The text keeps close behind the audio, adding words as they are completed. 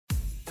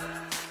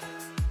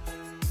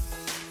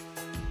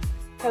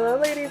Hello,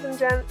 ladies and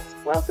gents.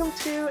 Welcome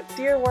to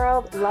Dear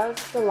World, Love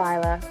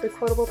Delilah, the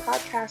quotable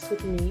podcast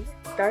with me,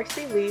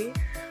 Darcy Lee,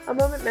 a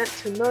moment meant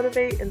to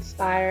motivate,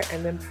 inspire,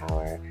 and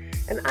empower.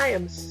 And I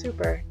am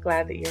super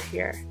glad that you're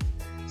here.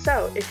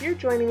 So, if you're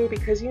joining me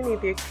because you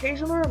need the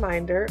occasional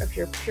reminder of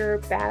your pure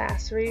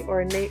badassery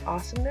or innate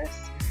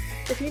awesomeness,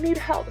 if you need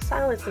help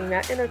silencing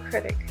that inner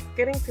critic,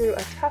 getting through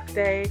a tough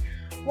day,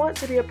 want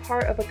to be a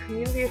part of a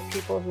community of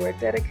people who are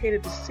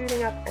dedicated to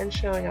suiting up and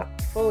showing up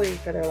fully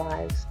for their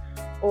lives,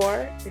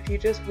 or if you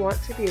just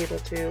want to be able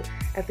to,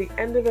 at the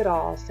end of it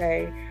all,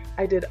 say,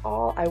 I did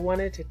all I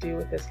wanted to do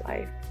with this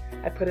life.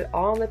 I put it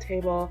all on the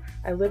table.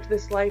 I lived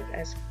this life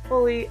as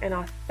fully and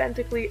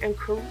authentically and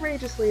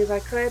courageously as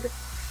I could,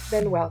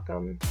 then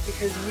welcome,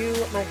 because you,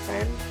 my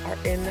friend, are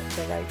in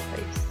the right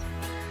place.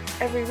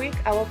 Every week,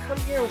 I will come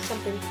here with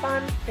something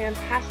fun,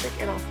 fantastic,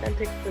 and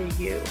authentic for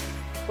you,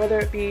 whether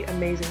it be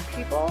amazing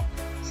people,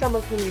 some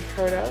of whom you've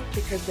heard of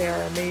because they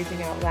are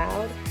amazing out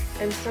loud,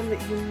 and some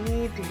that you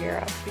need to hear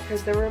of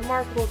because they're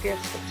remarkable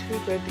gifts but too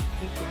good to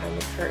keep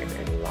behind the curtain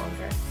any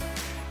longer.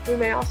 We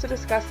may also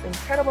discuss an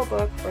incredible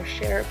book or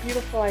share a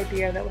beautiful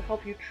idea that will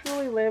help you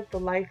truly live the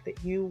life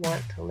that you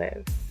want to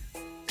live.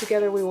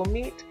 Together we will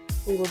meet,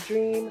 we will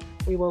dream,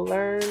 we will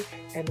learn,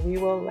 and we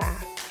will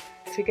laugh.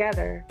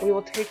 Together we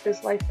will take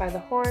this life by the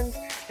horns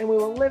and we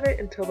will live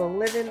it until the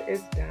living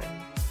is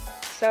done.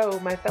 So,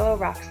 my fellow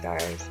rock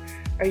stars,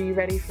 are you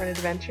ready for an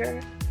adventure?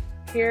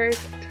 Here's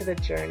to the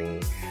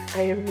journey.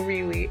 I am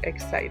really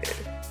excited.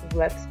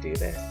 Let's do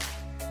this.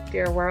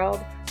 Dear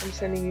world, I'm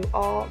sending you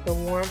all the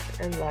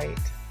warmth and light.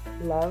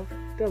 Love,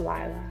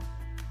 Delilah.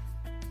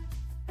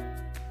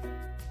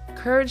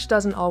 Courage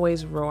doesn't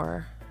always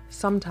roar.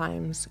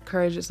 Sometimes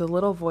courage is a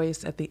little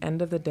voice at the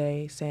end of the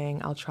day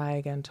saying, I'll try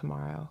again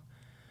tomorrow.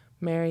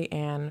 Mary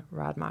Ann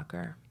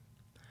Radmacher.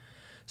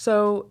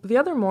 So the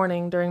other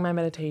morning during my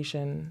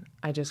meditation,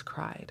 I just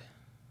cried.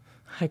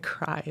 I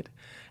cried.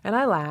 And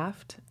I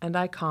laughed, and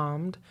I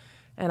calmed,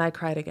 and I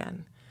cried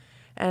again.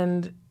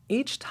 And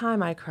each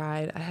time I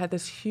cried, I had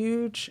this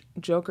huge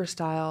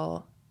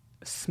Joker-style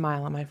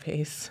smile on my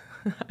face.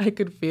 I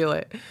could feel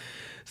it.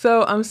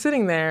 So I'm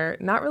sitting there,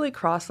 not really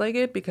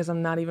cross-legged because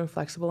I'm not even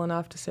flexible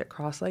enough to sit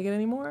cross-legged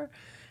anymore.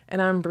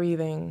 And I'm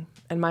breathing,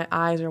 and my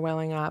eyes are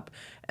welling up,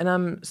 and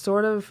I'm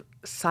sort of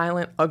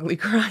silent, ugly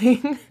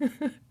crying.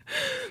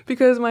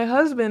 Because my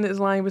husband is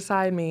lying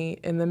beside me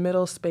in the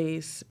middle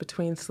space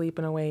between sleep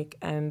and awake,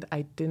 and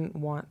I didn't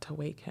want to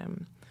wake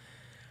him.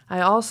 I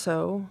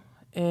also,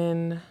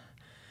 in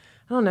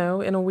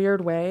a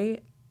weird way,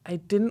 I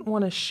didn't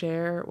want to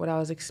share what I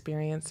was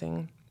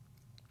experiencing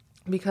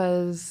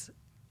because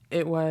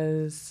it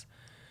was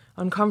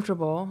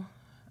uncomfortable,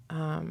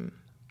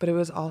 but it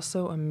was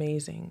also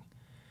amazing.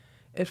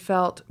 It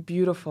felt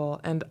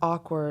beautiful and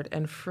awkward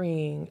and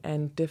freeing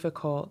and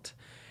difficult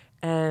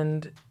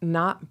and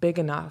not big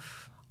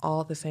enough all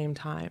at the same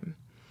time.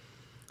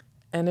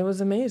 And it was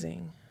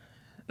amazing.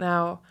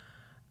 Now,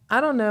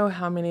 I don't know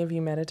how many of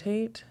you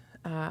meditate,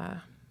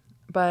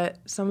 but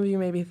some of you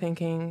may be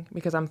thinking,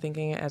 because I'm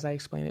thinking it as I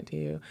explain it to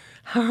you,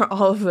 how are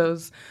all of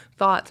those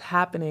thoughts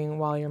happening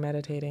while you're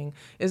meditating?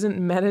 Isn't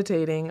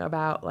meditating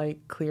about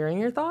clearing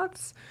your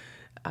thoughts?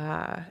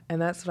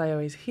 And that's what I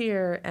always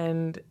hear,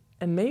 and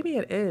maybe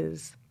it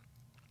is.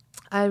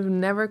 I've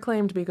never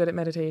claimed to be good at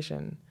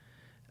meditation.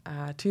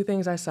 Two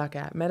things I suck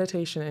at,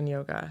 meditation and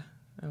yoga.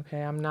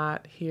 Okay, I'm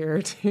not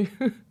here to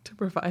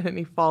provide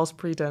any false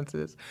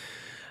pretenses.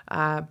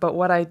 But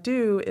what I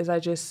do is I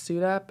just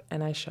suit up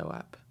and I show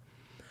up.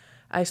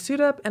 I suit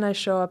up and I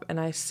show up and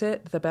I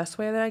sit the best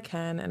way that I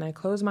can and I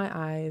close my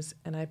eyes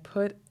and I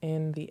put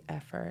in the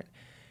effort.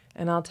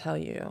 And I'll tell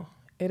you,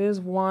 it is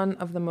one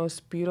of the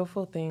most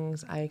beautiful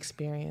things I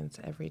experience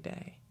every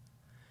day.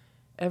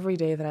 Every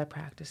day that I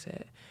practice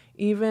it,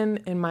 even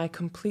in my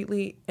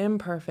completely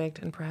imperfect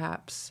and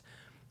perhaps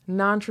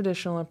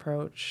non-traditional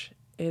approach,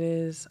 it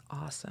is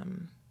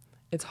awesome.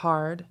 It's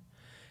hard,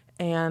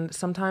 and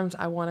sometimes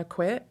I want to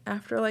quit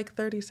after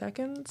 30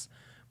 seconds,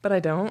 but I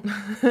don't,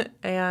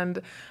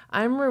 and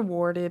I'm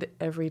rewarded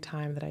every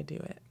time that I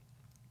do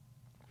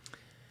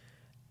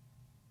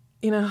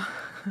it.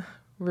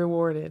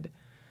 Rewarded.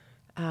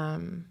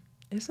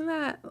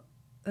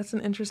 That's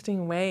an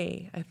interesting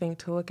way, I think,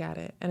 to look at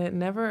it. And it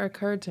never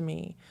occurred to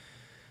me.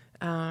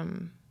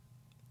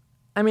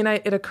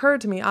 It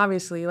occurred to me,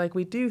 obviously,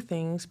 we do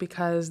things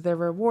because they're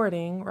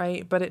rewarding,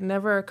 right? But it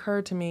never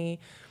occurred to me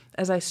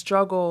as I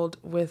struggled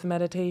with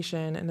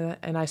meditation,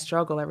 and I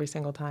struggle every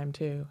single time,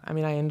 too. I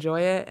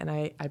enjoy it, and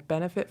I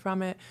benefit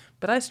from it,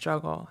 but I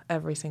struggle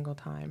every single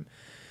time.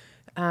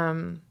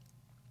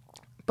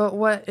 But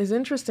what is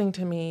interesting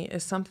to me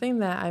is something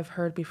that I've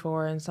heard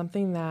before and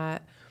something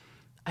that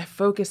I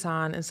focus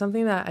on and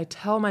something that I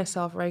tell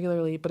myself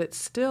regularly, but it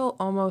still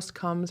almost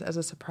comes as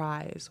a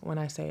surprise when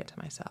I say it to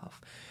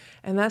myself.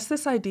 And that's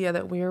this idea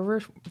that we're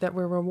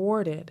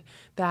rewarded,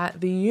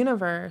 that the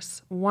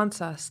universe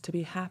wants us to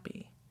be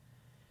happy.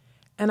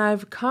 And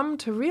I've come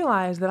to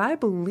realize that I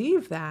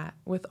believe that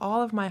with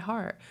all of my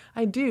heart.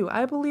 I do.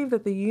 I believe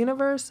that the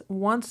universe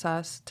wants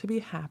us to be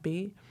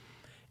happy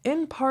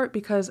in part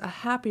because a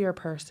happier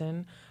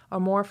person, a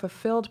more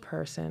fulfilled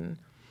person,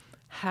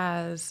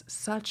 has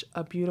such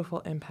a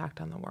beautiful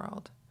impact on the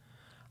world,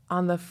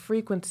 on the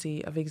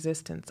frequency of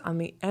existence, on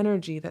the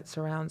energy that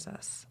surrounds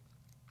us.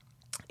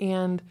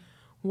 And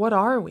what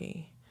are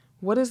we?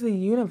 What is the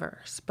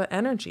universe but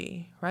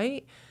energy,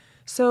 right?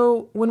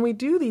 So when we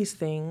do these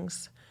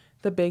things,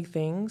 the big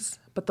things,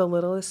 but the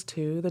littlest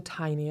too, the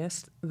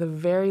tiniest, the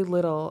very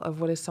little of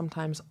what is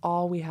sometimes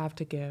all we have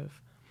to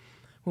give,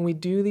 when we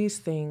do these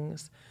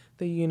things,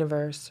 the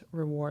universe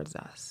rewards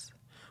us.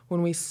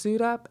 When we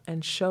suit up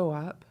and show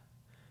up,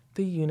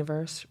 the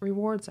universe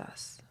rewards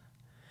us.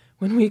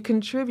 When we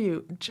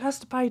contribute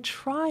just by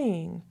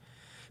trying,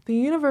 the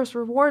universe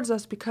rewards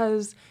us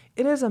because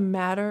it is a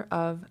matter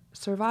of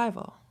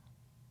survival.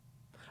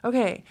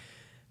 Okay,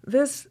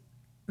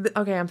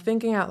 I'm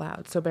thinking out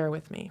loud, so bear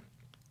with me.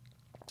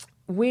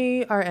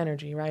 We are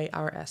energy, right?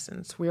 Our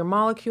essence. We are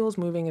molecules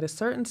moving at a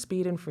certain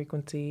speed and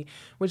frequency,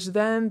 which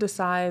then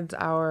decides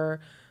our,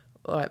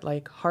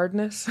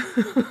 hardness?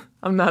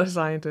 I'm not a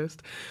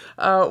scientist.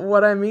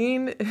 What I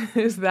mean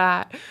is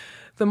that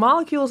the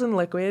molecules in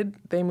liquid,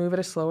 they move at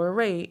a slower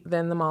rate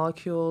than the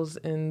molecules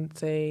in,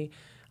 say,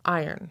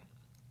 iron,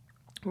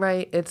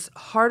 right? It's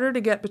harder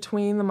to get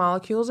between the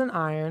molecules in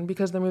iron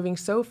because they're moving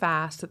so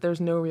fast that there's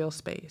no real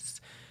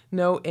space,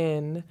 no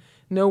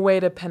way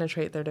to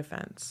penetrate their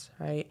defense,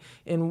 right?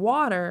 In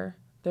water,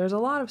 there's a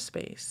lot of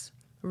space,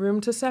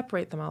 room to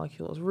separate the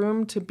molecules,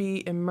 room to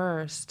be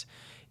immersed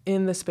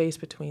in the space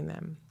between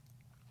them.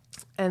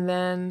 And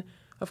then,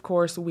 of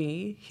course,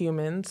 we,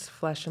 humans,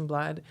 flesh and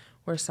blood,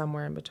 we're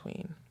somewhere in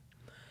between.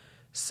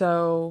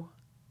 So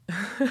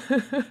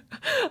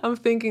I'm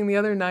thinking the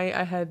other night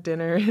I had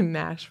dinner in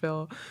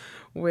Nashville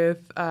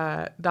with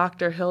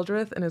Dr.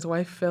 Hildreth and his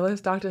wife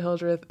Phyllis. Dr.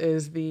 Hildreth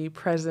is the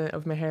president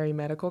of Meharry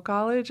Medical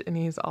College, and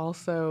he's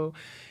also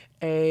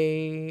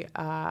he's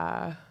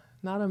a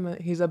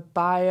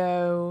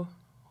bio,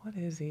 what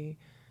is he?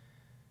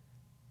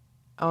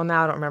 Oh,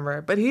 now I don't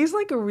remember. But he's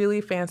like a really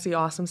fancy,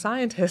 awesome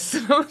scientist.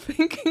 And I'm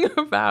thinking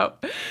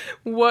about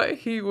what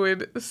he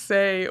would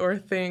say or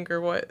think or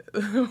what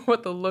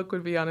the look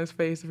would be on his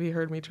face if he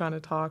heard me trying to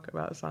talk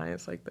about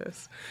science like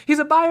this. He's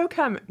a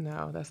biochemist.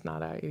 No, that's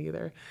not it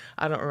either.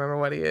 I don't remember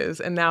what he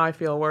is. And now I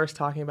feel worse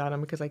talking about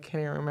him because I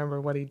can't even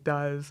remember what he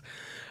does.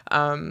 It's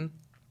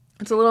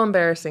a little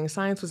embarrassing.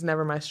 Science was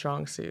never my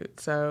strong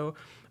suit. But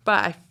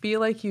I feel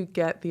like you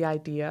get the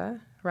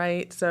idea,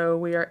 right? So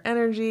we are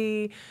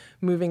energy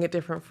moving at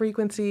different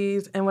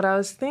frequencies. And what I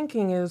was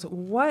thinking is,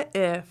 what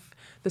if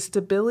the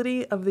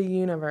stability of the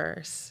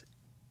universe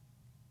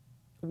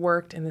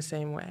worked in the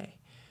same way?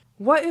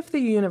 What if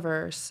the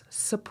universe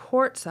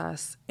supports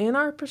us in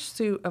our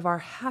pursuit of our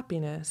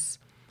happiness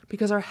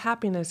because our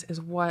happiness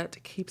is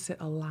what keeps it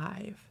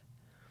alive?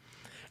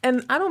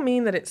 And I don't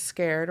mean that it's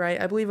scared, right?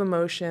 I believe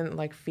emotion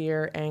like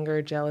fear,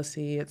 anger,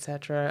 jealousy,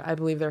 etc., I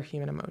believe they're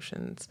human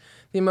emotions.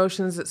 The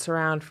emotions that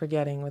surround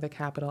forgetting with a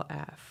capital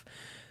F.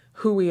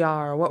 Who we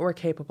are, what we're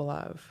capable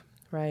of,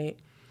 right?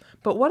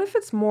 But what if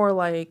it's more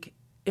like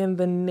it's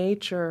the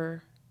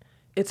nature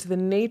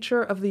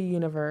of the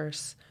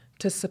universe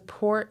to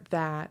support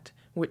that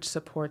which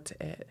supports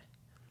it?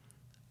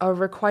 A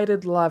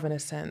requited love, in a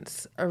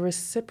sense, a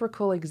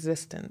reciprocal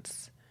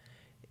existence.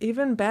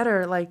 Even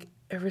better, like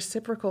a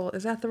reciprocal,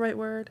 is that the right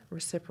word?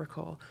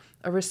 Reciprocal.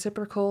 A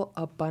reciprocal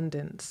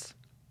abundance.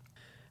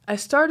 I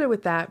started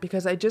with that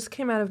because I just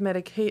came out of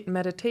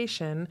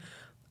meditation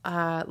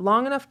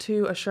long enough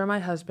to assure my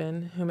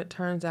husband, whom it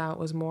turns out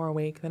was more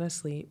awake than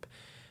asleep,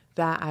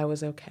 that I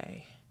was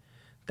okay.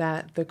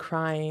 That the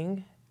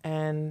crying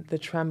and the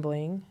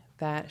trembling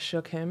that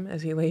shook him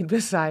as he laid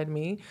beside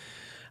me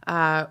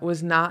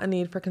was not a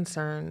need for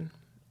concern.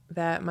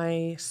 That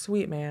my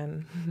sweet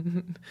man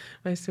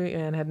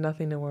had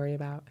nothing to worry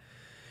about.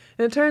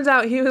 And it turns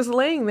out he was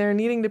laying there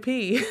needing to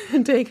pee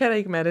and take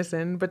headache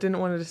medicine, but didn't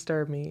want to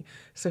disturb me.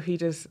 So he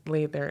just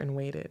laid there and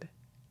waited.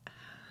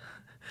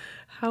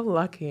 How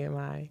lucky am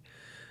I?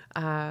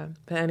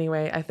 But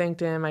anyway, I thanked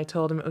him. I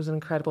told him it was an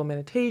incredible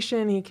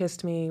meditation. He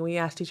kissed me. We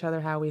asked each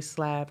other how we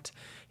slept.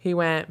 He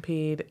went,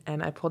 peed,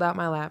 and I pulled out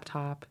my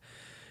laptop.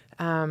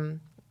 And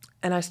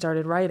I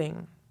started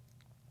writing.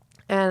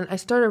 And I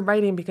started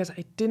writing because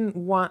I didn't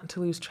want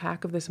to lose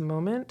track of this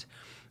moment.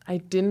 I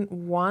didn't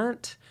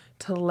want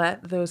to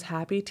let those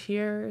happy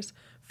tears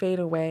fade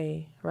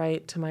away,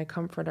 right, to my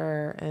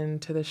comforter and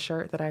to the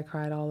shirt that I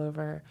cried all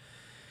over.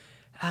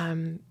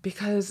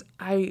 Because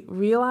I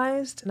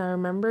realized and I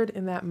remembered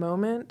in that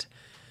moment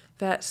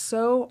that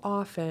so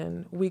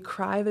often we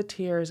cry the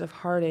tears of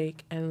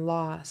heartache and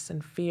loss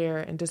and fear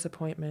and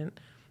disappointment,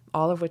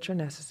 all of which are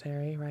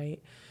necessary,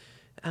 right?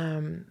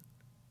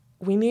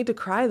 We need to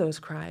cry those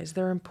cries.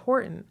 They're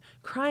important.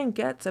 Crying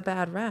gets a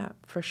bad rap,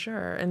 for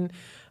sure. And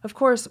of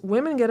course,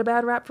 women get a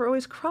bad rap for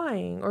always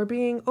crying or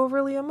being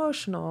overly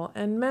emotional,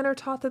 and men are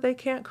taught that they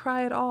can't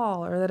cry at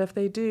all, or that if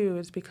they do,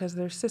 it's because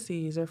they're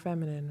sissies or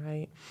feminine,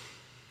 right?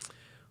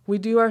 We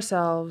do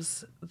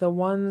ourselves, the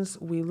ones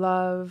we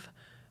love,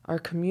 our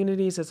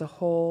communities as a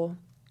whole,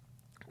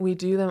 we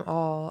do them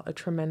all a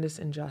tremendous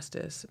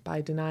injustice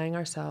by denying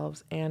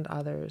ourselves and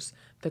others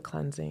the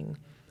cleansing,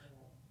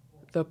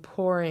 the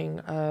pouring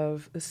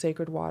of the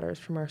sacred waters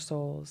from our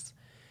souls.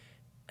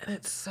 And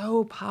it's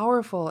so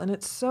powerful and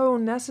it's so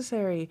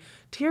necessary.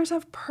 Tears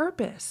have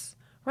purpose,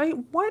 right?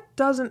 What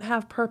doesn't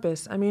have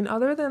purpose? I mean,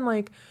 other than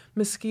like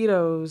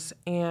mosquitoes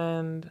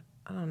and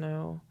I don't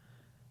know.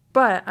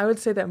 But I would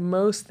say that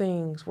most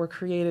things were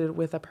created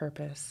with a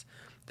purpose.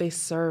 They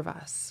serve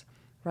us,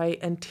 right?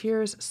 And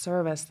tears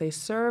serve us. They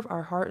serve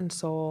our heart and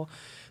soul.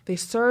 They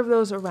serve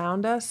those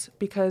around us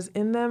because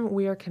in them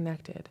we are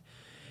connected.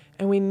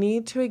 And we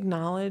need to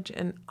acknowledge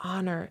and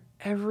honor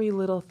every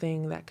little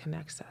thing that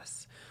connects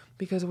us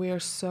because we are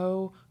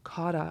so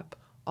caught up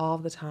all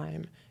the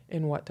time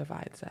in what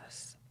divides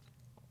us.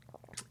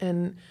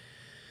 And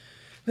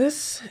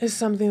this is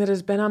something that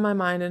has been on my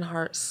mind and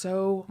heart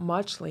so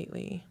much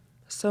lately,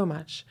 so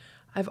much.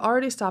 I've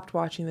already stopped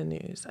watching the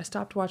news. I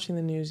stopped watching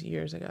the news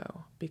years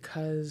ago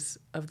because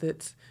of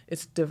its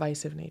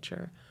divisive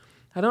nature.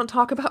 I don't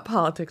talk about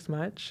politics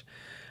much.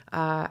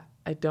 I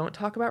don't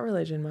talk about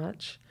religion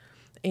much.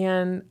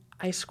 And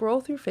I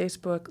scroll through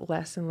Facebook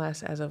less and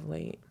less as of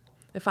late.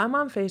 If I'm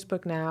on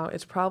Facebook now,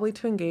 it's probably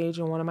to engage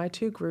in one of my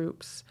two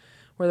groups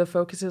where the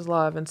focus is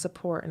love and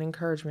support and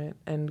encouragement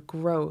and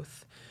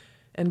growth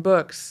and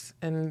books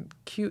and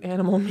cute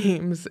animal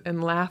memes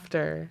and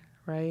laughter,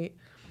 right?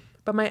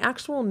 But my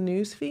actual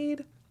news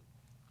feed,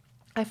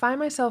 I find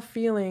myself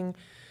feeling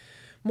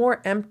more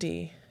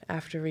empty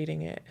after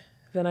reading it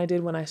than I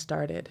did when I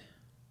started,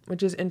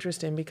 which is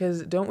interesting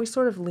because don't we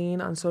sort of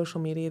lean on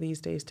social media these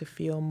days to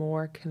feel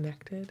more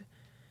connected?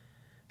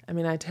 I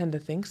mean, I tend to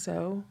think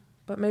so,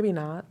 but maybe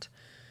not.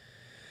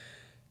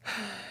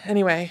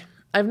 Anyway,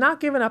 I've not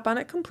given up on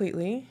it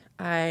completely.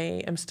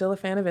 I am still a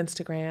fan of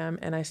Instagram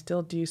and I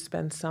still do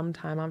spend some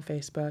time on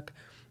Facebook,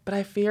 but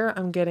I fear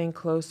I'm getting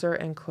closer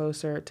and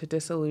closer to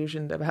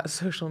disillusioned about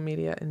social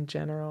media in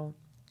general.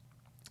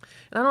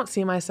 And I don't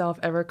see myself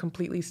ever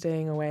completely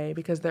staying away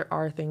because there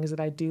are things that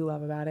I do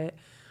love about it.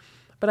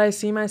 But I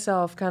see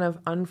myself kind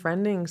of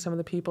unfriending some of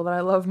the people that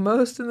I love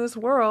most in this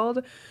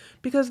world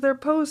because their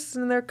posts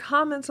and their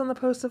comments on the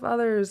posts of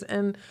others.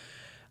 And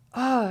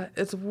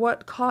it's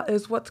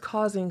what's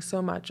causing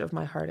so much of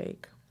my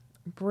heartache,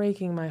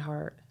 breaking my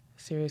heart,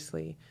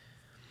 seriously.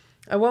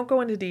 I won't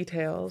go into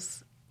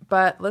details,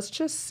 but let's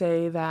just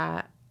say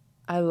that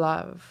I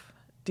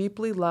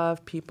deeply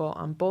love people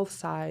on both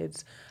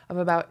sides of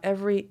about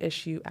every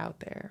issue out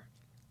there.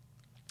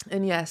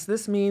 And yes,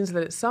 this means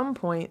that at some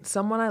point,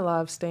 someone I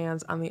love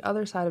stands on the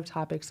other side of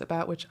topics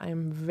about which I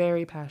am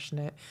very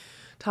passionate,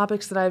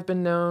 topics that have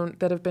been known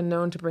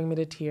to bring me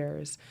to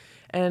tears,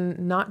 and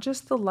not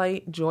just the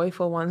light,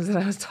 joyful ones that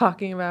I was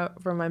talking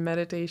about from my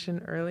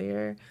meditation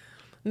earlier.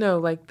 No,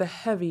 like the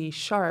heavy,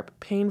 sharp,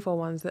 painful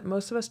ones that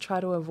most of us try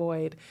to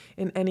avoid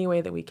in any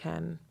way that we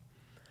can.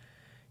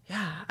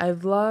 Yeah, I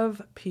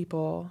love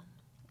people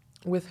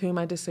with whom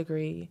I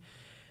disagree.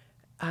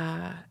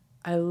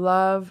 I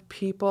love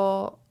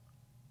people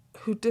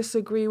who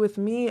disagree with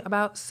me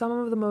about some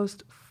of the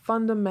most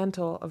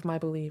fundamental of my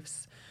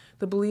beliefs,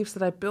 the beliefs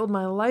that I build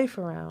my life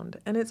around.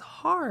 And it's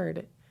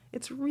hard.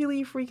 It's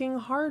really freaking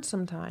hard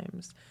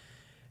sometimes.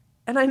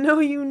 And I know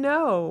you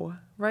know,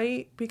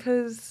 right?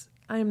 Because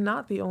I am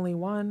not the only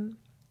one.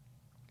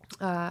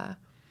 But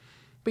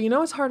you know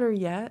what's harder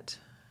yet?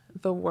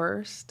 The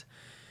worst.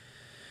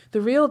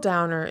 The real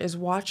downer is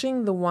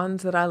watching the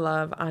ones that I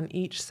love on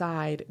each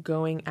side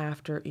going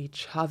after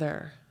each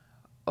other.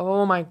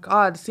 Oh my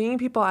God, seeing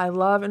people I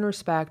love and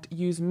respect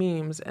use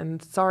memes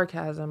and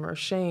sarcasm or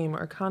shame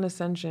or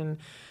condescension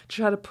to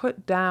try to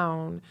put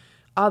down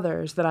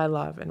others that I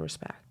love and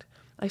respect.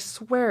 I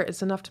swear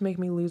it's enough to make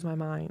me lose my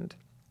mind.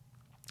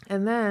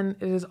 And then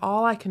it is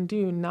all I can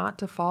do not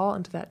to fall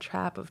into that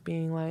trap of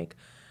being like,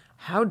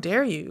 how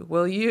dare you?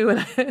 Will you?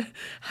 And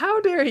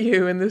how dare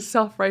you? In this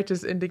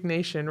self-righteous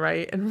indignation,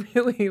 right? And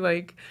really,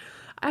 like,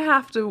 I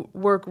have to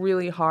work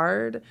really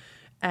hard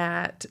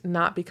at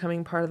not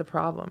becoming part of the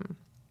problem,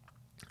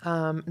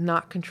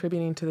 not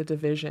contributing to the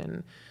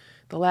division,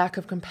 the lack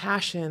of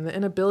compassion, the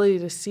inability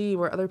to see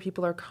where other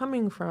people are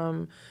coming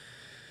from.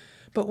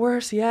 But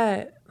worse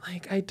yet,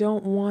 like, I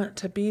don't want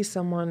to be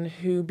someone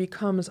who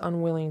becomes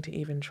unwilling to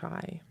even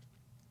try.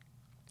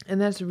 And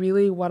that's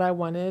really what I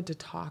wanted to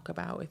talk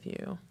about with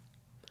you.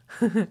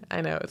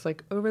 I know, it's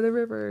like over the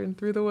river and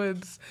through the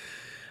woods.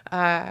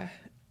 Let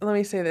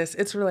me say this.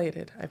 It's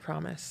related, I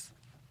promise.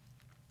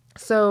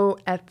 So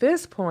at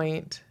this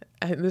point,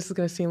 and this is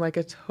going to seem like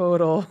a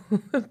total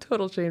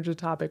change of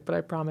topic, but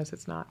I promise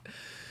it's not.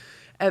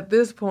 At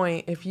this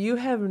point, if you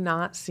have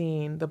not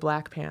seen the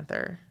Black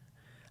Panther,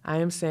 I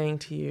am saying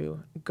to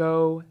you,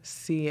 go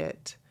see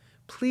it.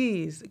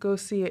 Please go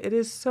see it. It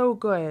is so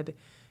good.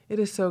 It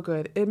is so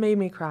good. It made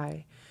me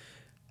cry.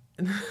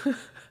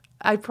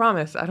 I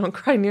promise I don't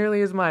cry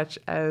nearly as much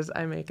as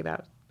I make it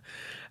out.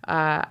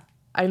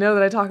 I know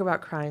that I talk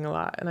about crying a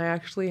lot, and I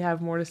actually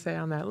have more to say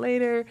on that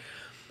later.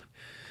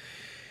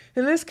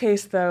 In this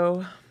case,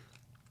 though,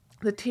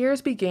 the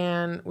tears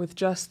began with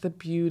just the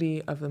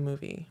beauty of the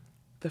movie.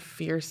 the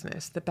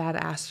fierceness, the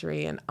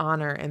badassery and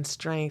honor and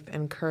strength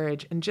and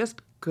courage and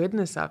just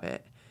goodness of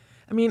it.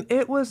 I mean,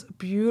 it was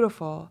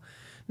beautiful.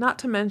 Not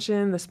to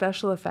mention the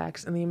special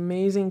effects and the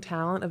amazing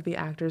talent of the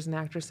actors and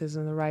actresses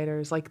and the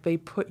writers. Like, they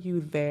put you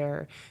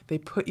there. They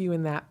put you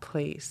in that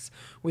place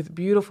with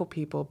beautiful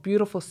people,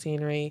 beautiful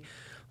scenery,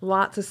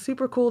 lots of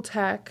super cool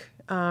tech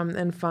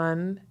and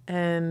fun.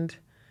 And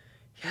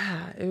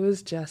yeah, it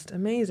was just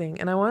amazing.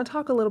 And I want to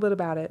talk a little bit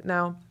about it.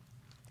 Now,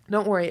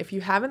 don't worry, if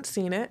you haven't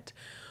seen it,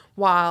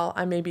 while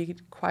I may be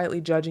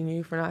quietly judging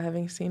you for not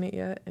having seen it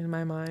yet in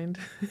my mind,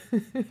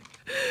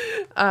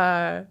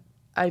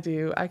 I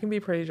do. I can be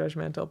pretty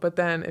judgmental. But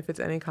then if it's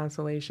any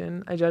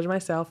consolation, I judge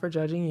myself for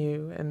judging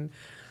you. And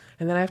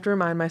then I have to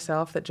remind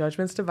myself that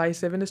judgment's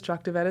divisive and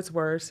destructive at its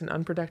worst and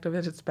unproductive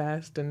at its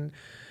best. And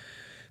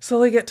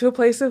slowly get to a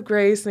place of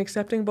grace and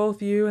accepting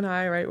both you and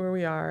I right where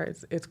we are.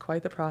 It's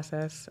quite the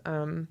process.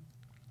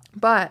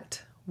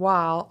 But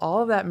while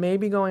all of that may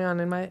be going on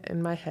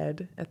in my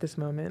head at this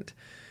moment,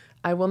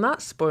 I will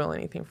not spoil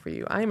anything for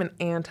you. I am an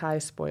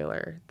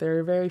anti-spoiler. There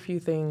are very few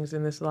things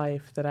in this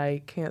life that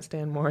I can't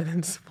stand more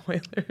than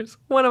spoilers.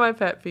 One of my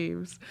pet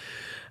peeves.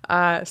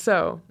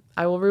 So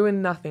I will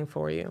ruin nothing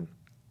for you.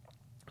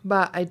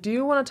 But I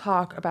do want to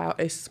talk about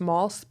a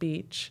small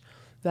speech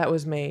that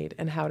was made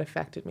and how it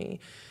affected me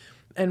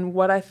and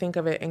what I think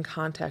of it in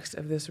context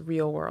of this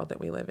real world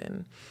that we live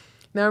in.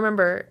 Now,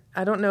 remember,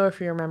 I don't know if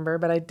you remember,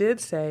 but I did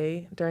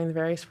say during the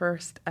very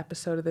first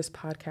episode of this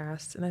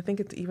podcast, and I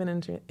think it's even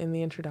in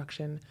the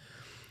introduction,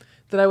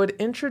 that I would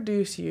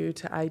introduce you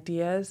to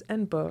ideas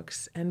and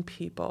books and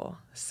people,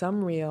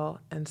 some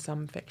real and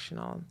some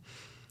fictional.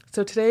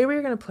 So today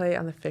we're going to play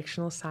on the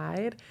fictional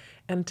side,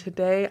 and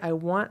today I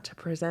want to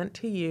present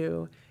to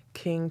you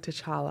King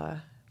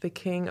T'Challa, the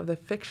king of the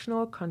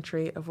fictional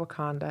country of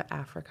Wakanda,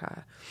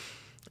 Africa.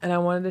 And I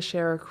wanted to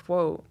share a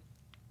quote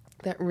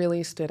that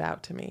really stood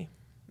out to me.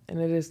 And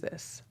it is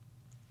this: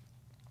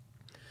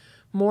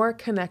 "More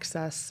connects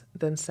us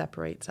than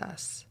separates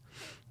us.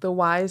 The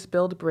wise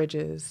build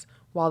bridges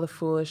while the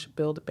foolish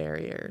build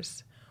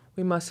barriers.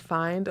 We must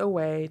find a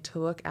way to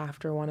look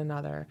after one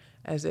another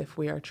as if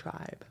we are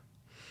tribe."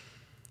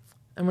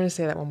 I'm going to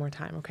say that one more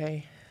time,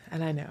 okay?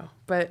 And I know,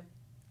 but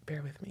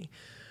bear with me.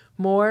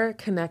 More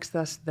connects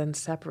us than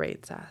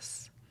separates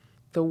us.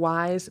 The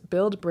wise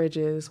build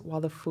bridges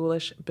while the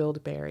foolish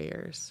build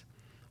barriers.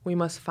 We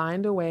must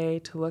find a way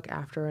to look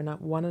after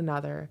one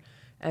another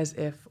as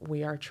if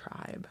we are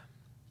tribe.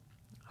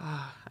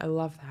 I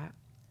love that.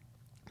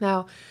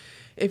 Now,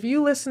 if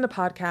you listen to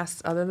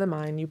podcasts other than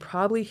mine, you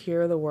probably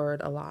hear the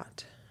word a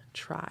lot,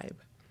 tribe.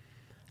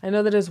 I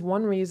know that is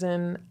one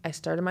reason I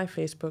started my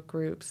Facebook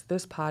groups,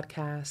 this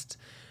podcast,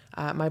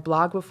 my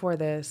blog before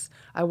this.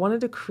 I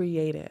wanted to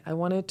create it. I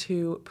wanted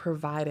to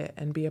provide it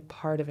and be a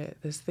part of it,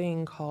 this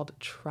thing called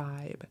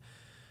tribe,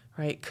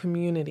 right?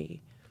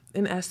 Community.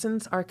 In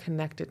essence, our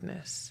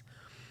connectedness.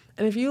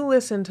 And if you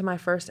listen to my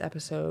first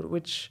episode,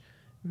 which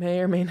may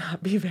or may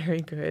not be very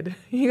good,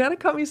 you got to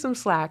cut me some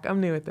slack. I'm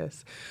new at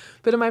this.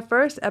 But in my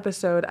first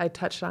episode, I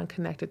touched on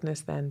connectedness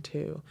then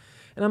too.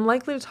 And I'm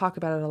likely to talk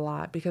about it a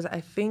lot because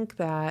I think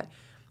that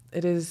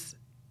it is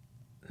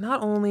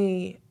not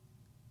only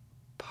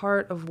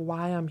part of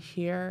why I'm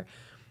here,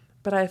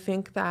 but I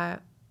think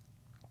that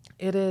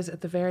it is at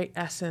the very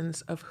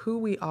essence of who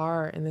we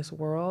are in this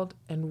world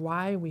and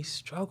why we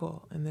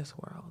struggle in this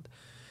world.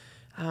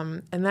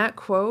 And that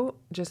quote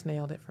just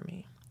nailed it for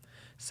me.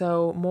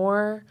 So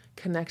more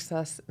connects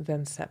us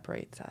than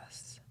separates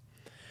us.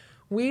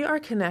 We are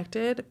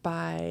connected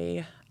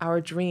by our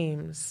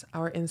dreams,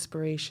 our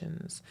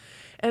inspirations.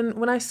 And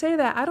when I say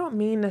that, I don't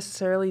mean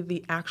necessarily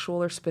the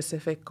actual or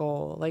specific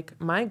goal. Like,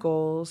 my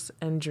goals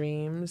and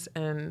dreams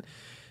and,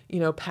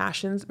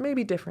 passions may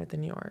be different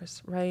than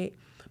yours, right?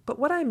 But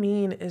what I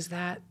mean is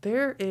that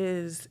there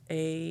is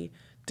a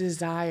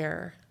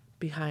desire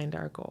behind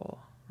our goal,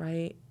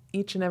 right?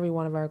 Each and every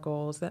one of our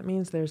goals, that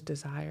means there's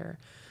desire.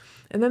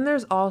 And then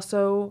there's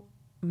also,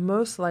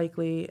 most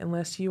likely,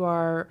 unless you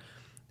are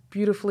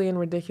beautifully and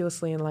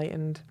ridiculously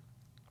enlightened,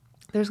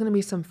 there's going to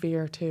be some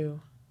fear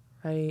too,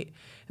 right?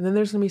 And then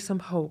there's going to be some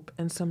hope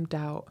and some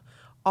doubt,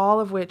 all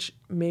of which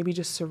maybe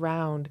just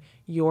surround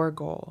your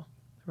goal,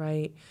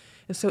 right?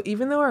 And so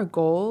even though our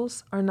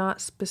goals are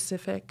not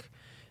specific,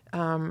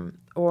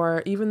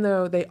 or even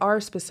though they are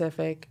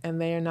specific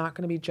and they are not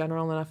going to be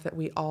general enough that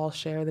we all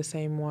share the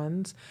same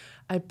ones,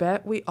 I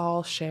bet we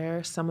all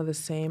share some of the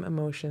same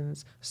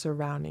emotions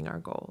surrounding our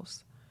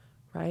goals,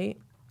 right?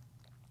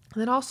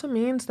 And it also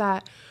means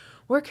that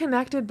we're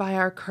connected by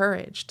our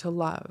courage to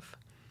love.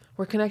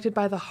 We're connected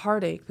by the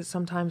heartache that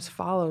sometimes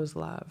follows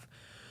love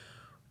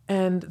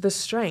and the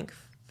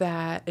strength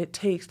that it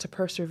takes to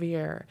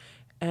persevere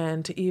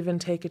and to even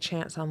take a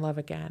chance on love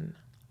again.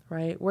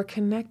 Right? We're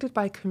connected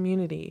by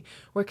community.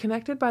 We're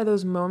connected by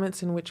those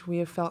moments in which we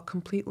have felt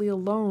completely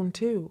alone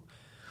too.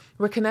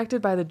 We're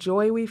connected by the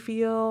joy we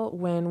feel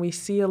when we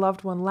see a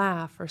loved one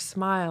laugh or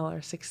smile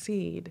or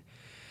succeed.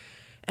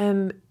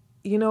 And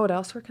you know what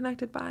else we're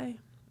connected by?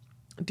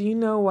 Do you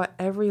know what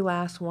every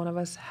last one of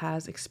us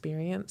has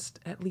experienced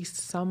at least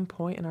some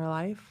point in our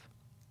life?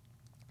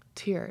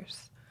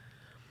 Tears.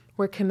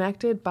 We're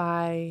connected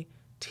by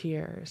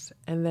tears,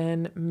 and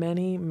then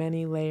many,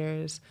 many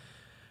layers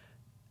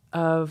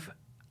of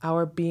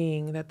our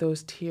being that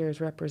those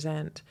tears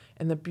represent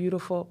and the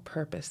beautiful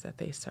purpose that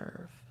they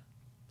serve.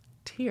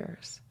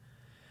 Tears.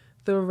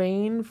 The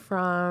rain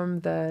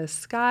from the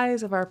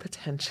skies of our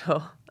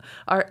potential,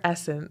 our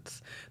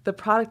essence, the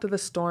product of the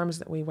storms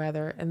that we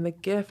weather, and the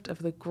gift of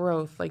the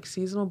growth like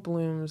seasonal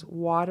blooms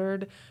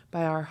watered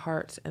by our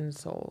hearts and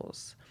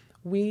souls.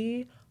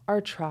 We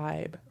are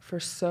tribe for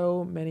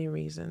so many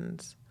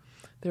reasons.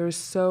 There is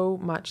so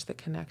much that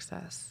connects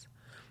us.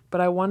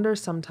 But I wonder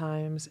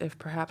sometimes if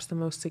perhaps the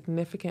most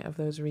significant of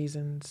those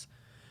reasons,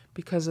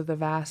 because of the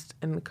vast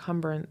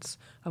encumbrance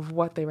of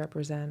what they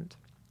represent,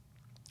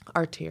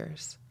 are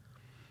tears.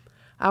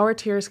 Our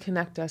tears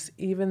connect us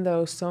even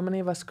though so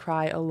many of us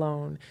cry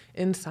alone,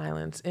 in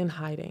silence, in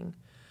hiding.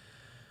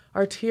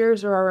 Our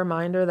tears are our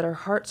reminder that our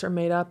hearts are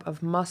made up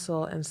of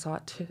muscle and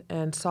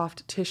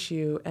soft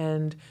tissue,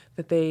 and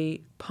that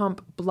they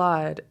pump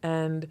blood,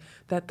 and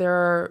that there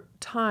are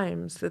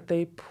times that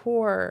they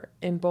pour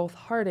in both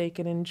heartache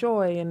and in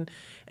joy, and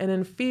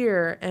in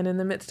fear, and in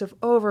the midst of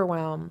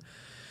overwhelm,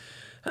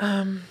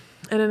 and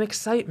in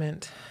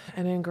excitement,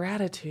 and in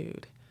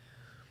gratitude.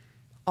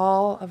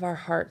 All of our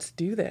hearts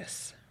do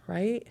this,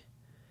 right?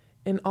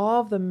 In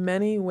all of the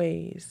many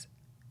ways,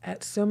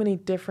 at so many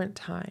different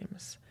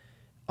times,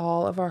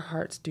 all of our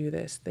hearts do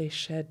this. They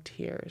shed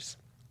tears.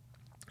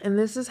 And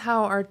this is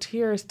how our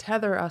tears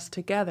tether us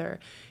together,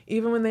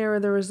 even when they are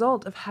the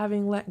result of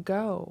having let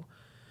go,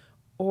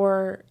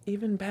 or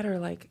even better,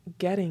 like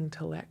getting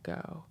to let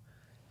go.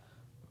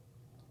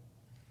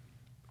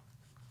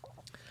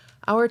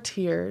 Our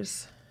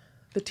tears,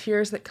 the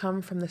tears that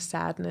come from the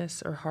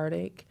sadness or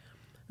heartache,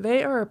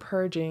 they are a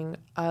purging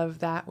of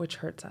that which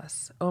hurts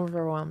us,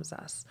 overwhelms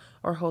us,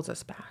 or holds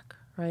us back,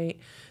 right?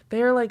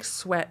 They are like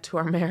sweat to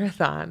our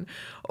marathon,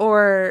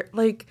 or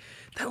like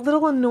that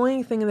little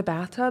annoying thing in the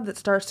bathtub that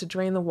starts to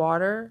drain the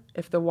water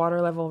if the water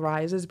level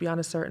rises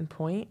beyond a certain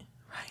point,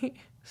 right?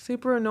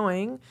 Super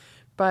annoying,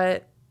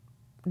 but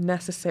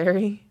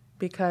necessary,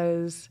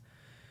 because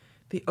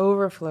the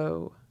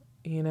overflow,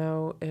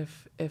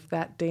 if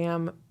that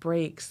dam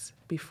breaks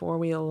before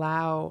we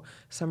allow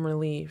some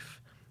relief,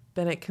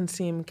 then it can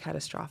seem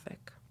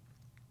catastrophic.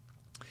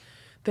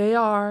 They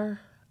are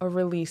a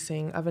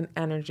releasing of an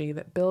energy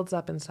that builds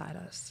up inside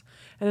us,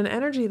 and an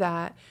energy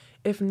that,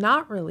 if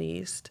not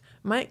released,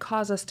 might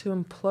cause us to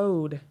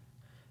implode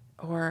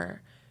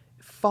or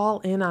fall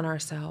in on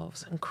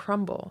ourselves and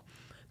crumble.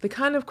 The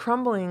kind of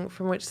crumbling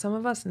from which some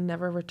of us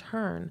never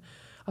return.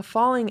 A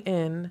falling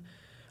in,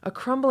 a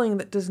crumbling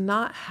that does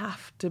not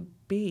have to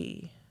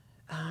be,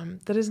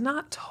 that is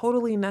not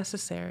totally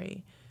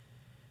necessary.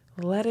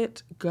 Let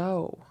it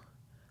go.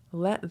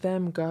 Let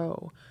them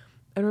go.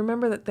 And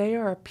remember that they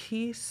are a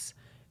piece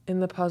in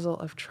the puzzle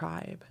of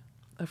tribe,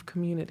 of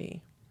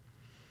community.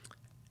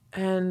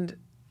 And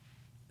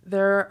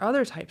there are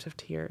other types of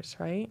tears,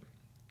 right?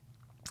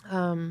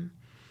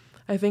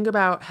 I think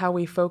about how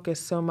we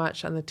focus so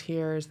much on the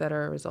tears that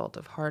are a result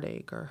of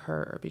heartache or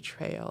hurt or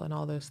betrayal and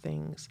all those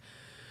things.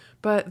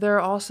 But there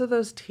are also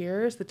those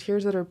tears, the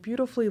tears that are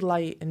beautifully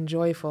light and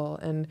joyful,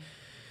 and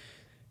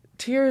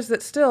tears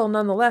that still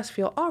nonetheless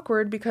feel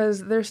awkward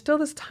because there's still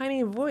this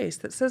tiny voice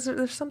that says that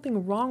there's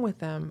something wrong with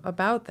them,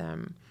 about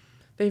them.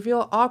 They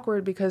feel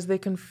awkward because they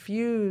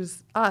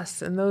confuse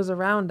us and those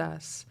around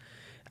us.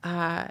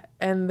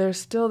 And there's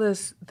still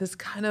this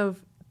kind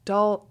of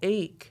dull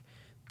ache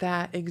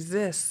that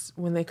exists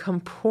when they come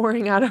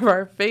pouring out of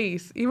our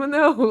face, even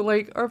though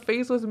like our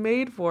face was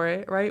made for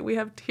it, right? We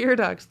have tear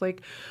ducts,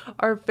 like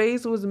our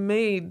face was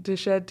made to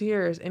shed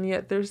tears. And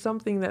yet there's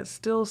something that's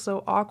still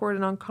so awkward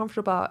and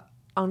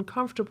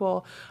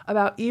uncomfortable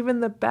about even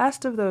the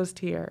best of those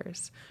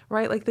tears,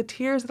 right? Like the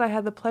tears that I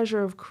had the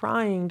pleasure of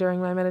crying during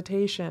my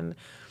meditation,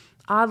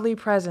 oddly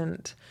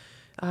present,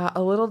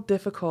 a little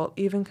difficult,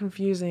 even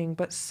confusing,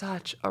 but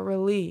such a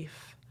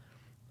relief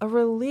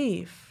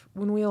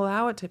when we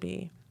allow it to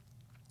be.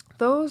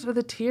 Those are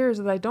the tears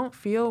that I don't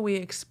feel we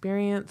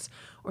experience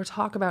or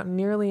talk about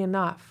nearly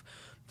enough.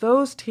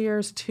 Those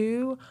tears,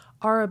 too,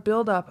 are a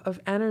buildup of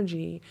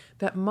energy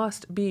that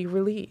must be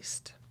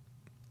released.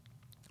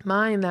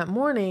 Mine that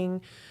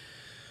morning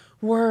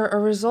were a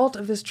result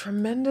of this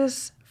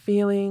tremendous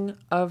feeling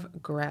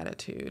of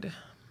gratitude.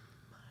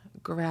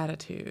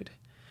 Gratitude.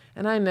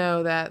 And I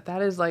know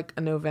that is like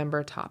a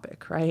November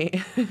topic,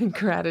 right?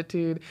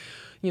 Gratitude.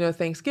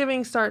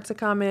 Thanksgiving starts to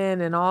come in,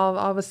 and all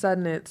of a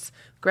sudden it's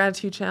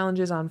gratitude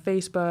challenges on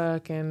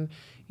Facebook, and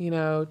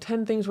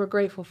 10 things we're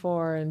grateful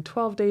for, and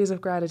 12 days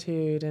of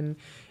gratitude, and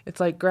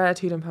it's like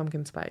gratitude and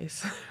pumpkin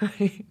spice,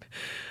 right?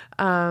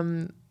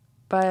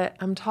 But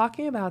I'm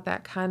talking about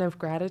that kind of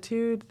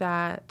gratitude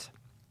that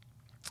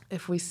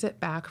if we sit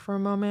back for a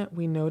moment,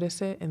 we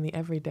notice it in the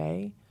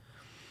everyday.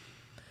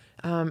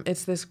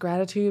 It's this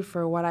gratitude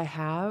for what I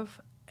have,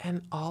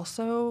 and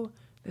also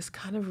this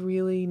kind of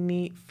really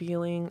neat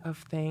feeling of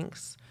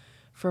thanks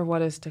for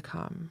what is to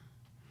come,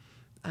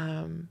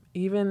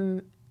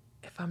 even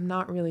if I'm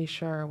not really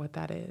sure what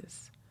that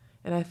is.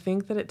 And I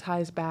think that it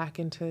ties back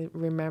into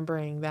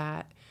remembering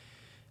that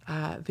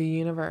the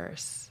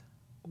universe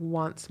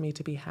wants me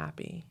to be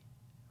happy,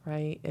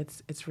 right?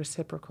 It's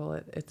reciprocal.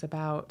 It's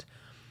about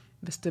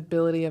the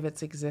stability of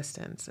its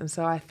existence. And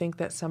so I think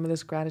that some of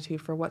this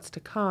gratitude for what's to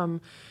come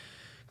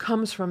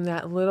comes from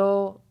that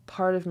little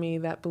part of me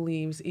that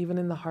believes, even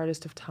in the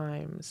hardest of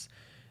times,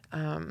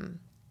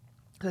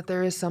 that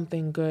there is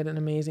something good and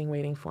amazing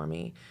waiting for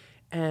me.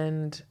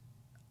 And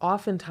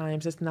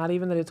oftentimes it's not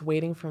even that it's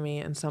waiting for me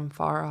in some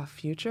far off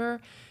future,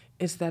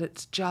 it's that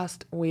it's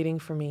just waiting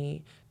for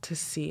me to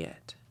see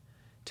it,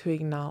 to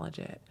acknowledge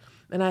it.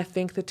 And I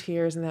think the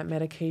tears and that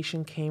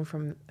medication came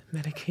from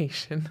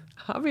medication.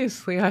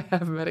 Obviously, I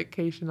have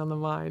medication on the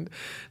mind.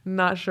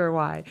 Not sure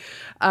why.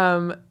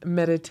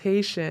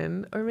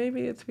 Meditation, or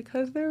maybe it's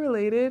because they're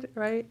related,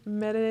 right?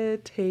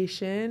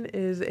 Meditation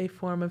is a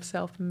form of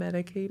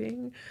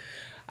self-medicating.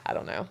 I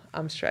don't know.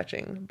 I'm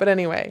stretching. But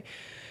anyway,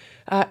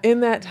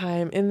 in that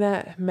time, in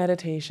that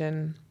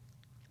meditation,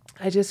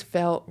 I just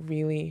felt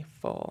really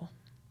full.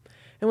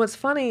 And what's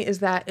funny is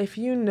that if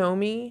you know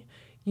me,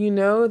 you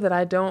know that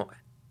I don't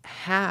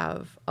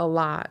have a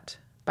lot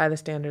by the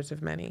standards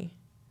of many.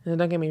 And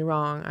don't get me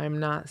wrong, I'm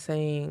not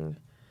saying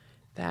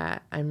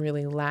that I'm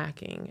really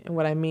lacking. And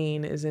what I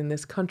mean is, in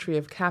this country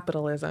of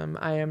capitalism,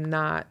 I am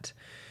not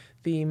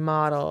the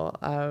model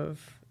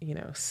of,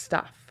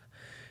 stuff.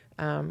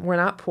 We're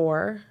not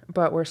poor,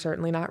 but we're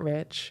certainly not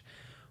rich.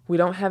 We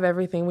don't have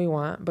everything we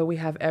want, but we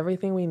have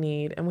everything we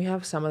need, and we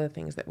have some of the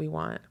things that we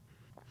want.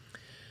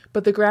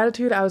 But the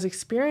gratitude I was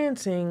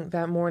experiencing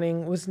that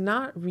morning was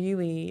not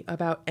really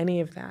about any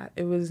of that.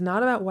 It was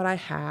not about what I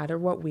had or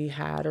what we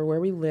had or where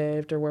we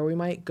lived or where we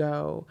might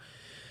go.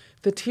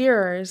 The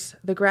tears,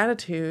 the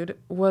gratitude,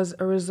 was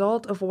a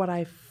result of what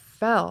I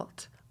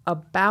felt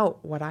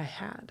about what I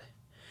had.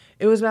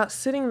 It was about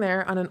sitting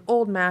there on an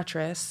old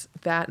mattress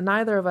that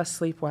neither of us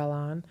sleep well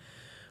on,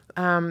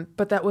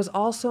 but that was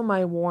also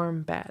my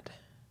warm bed,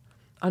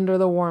 under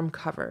the warm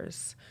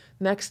covers,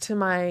 next to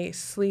my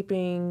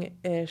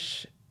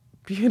sleeping-ish,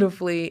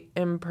 beautifully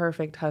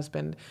imperfect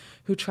husband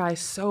who tries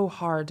so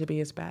hard to be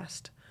his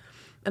best.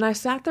 And I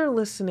sat there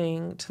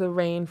listening to the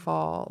rain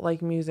fall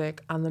like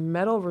music on the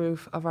metal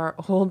roof of our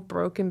old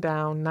broken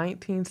down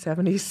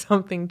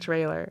 1970-something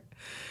trailer.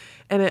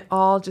 And it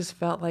all just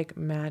felt like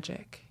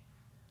magic.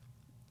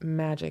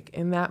 Magic.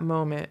 In that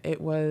moment, it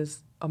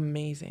was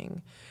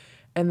amazing.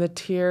 And the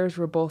tears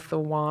were both the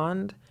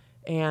wand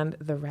and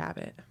the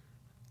rabbit.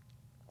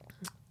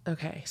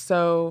 Okay,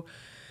 so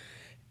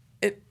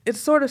it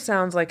sort of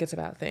sounds like it's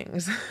about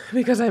things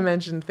because I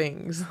mentioned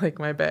things like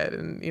my bed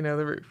and,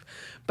 the roof.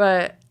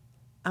 But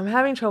I'm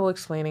having trouble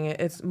explaining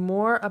it. It's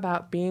more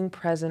about being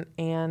present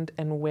and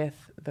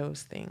with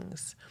those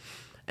things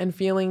and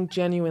feeling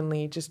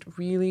genuinely, just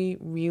really,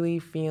 really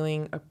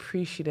feeling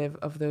appreciative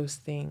of those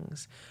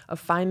things, of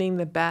finding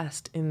the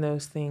best in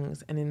those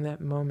things and in that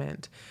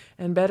moment.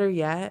 And better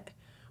yet,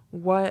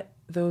 what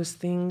those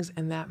things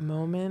in that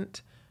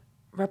moment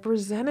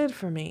represented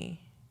for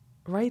me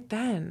right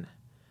then.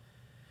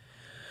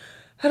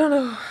 I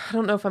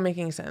don't know if I'm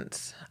making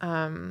sense.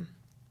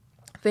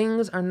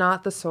 Things are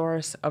not the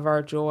source of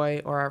our joy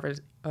or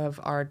of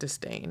our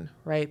disdain,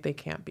 right? They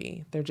can't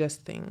be. They're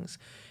just things.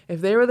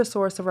 If they were the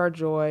source of our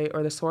joy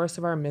or the source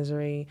of our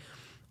misery,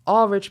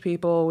 all rich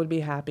people would be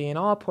happy and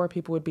all poor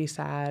people would be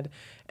sad.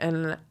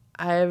 And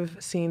I've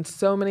seen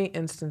so many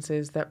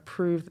instances that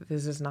prove that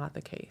this is not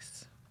the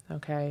case,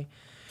 okay?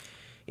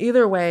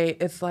 Either way,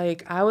 it's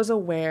like I was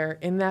aware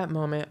in that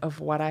moment of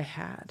what I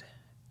had.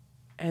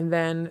 And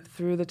then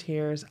through the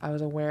tears, I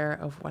was aware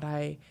of what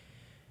I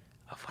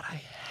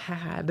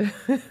had.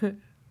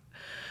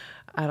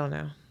 I don't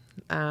know.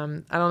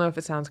 I don't know if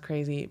it sounds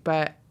crazy,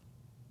 but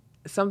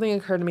something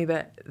occurred to me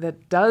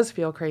that does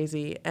feel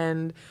crazy.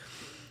 And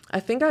I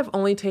think I've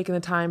only taken the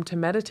time to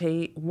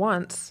meditate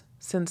once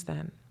since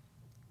then.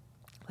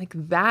 Like,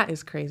 that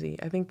is crazy.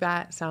 I think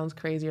that sounds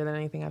crazier than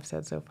anything I've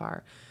said so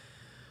far.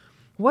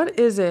 What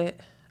is it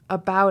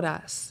about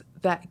us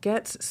that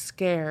gets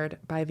scared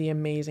by the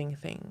amazing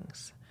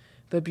things,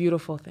 the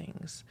beautiful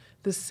things,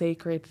 the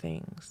sacred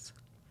things?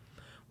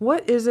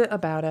 What is it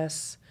about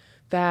us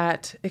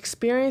that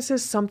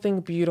experiences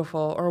something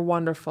beautiful or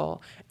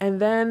wonderful and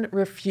then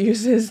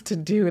refuses to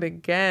do it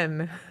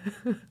again?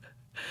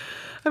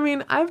 I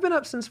mean, I've been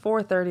up since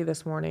 4:30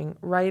 this morning,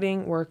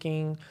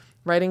 working,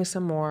 writing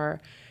some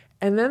more,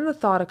 and then the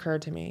thought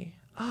occurred to me,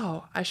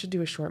 oh, I should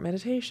do a short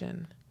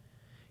meditation.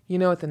 You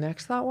know what the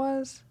next thought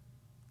was?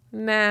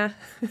 Nah.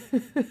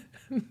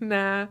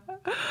 Nah.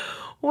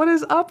 What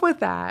is up with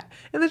that?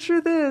 And the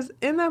truth is,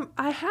 in them,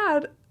 I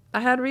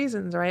had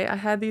reasons, right? I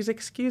had these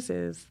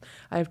excuses.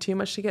 I have too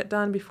much to get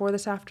done before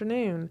this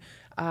afternoon.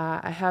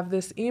 I have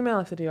this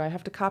email to do. I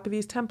have to copy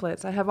these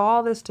templates. I have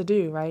all this to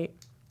do, right?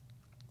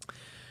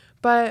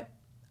 But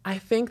I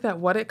think that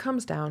what it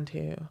comes down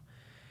to,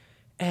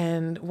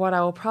 and what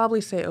I will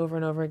probably say over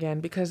and over again,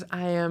 because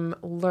I am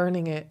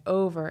learning it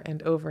over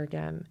and over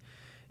again,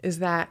 is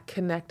that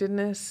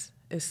connectedness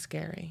is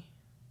scary.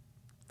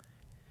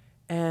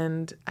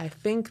 And I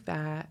think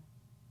that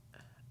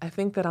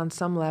on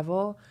some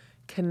level,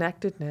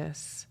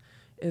 connectedness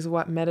is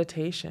what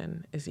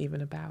meditation is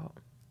even about,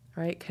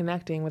 right?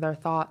 Connecting with our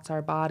thoughts,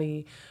 our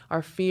body,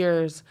 our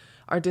fears,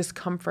 our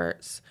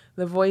discomforts,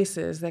 the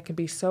voices that can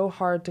be so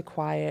hard to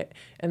quiet,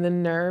 and the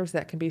nerves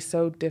that can be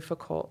so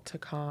difficult to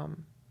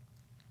calm.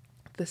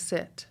 The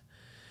sit,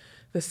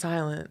 the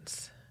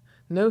silence,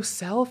 no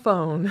cell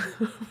phone,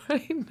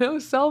 right? No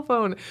cell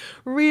phone.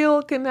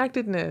 Real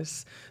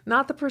connectedness,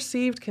 not the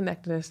perceived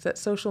connectedness that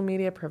social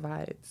media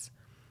provides,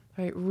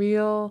 right?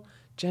 Real,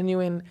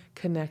 genuine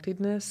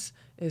connectedness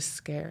is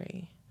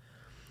scary.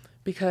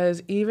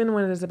 Because even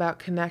when it is about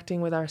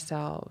connecting with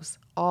ourselves,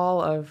 all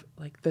of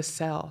like the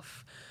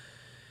self,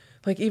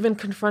 like even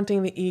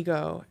confronting the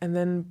ego and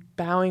then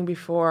bowing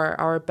before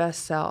our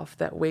best self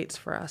that waits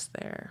for us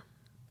there,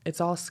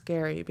 it's all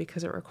scary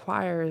because it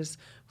requires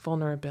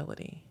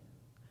vulnerability.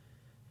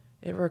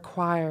 It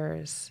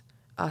requires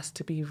us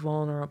to be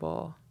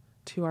vulnerable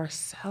to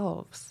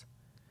ourselves,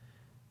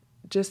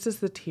 just as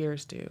the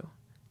tears do,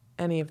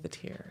 any of the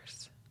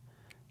tears.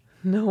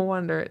 No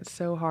wonder it's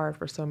so hard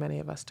for so many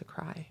of us to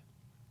cry.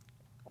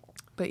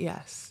 But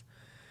yes,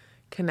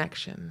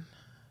 connection,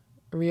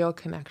 real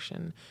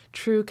connection,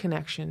 true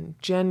connection,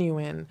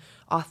 genuine,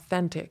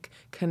 authentic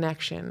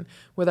connection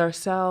with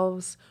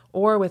ourselves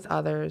or with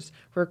others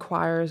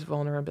requires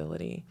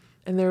vulnerability.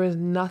 And there is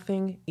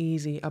nothing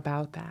easy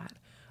about that.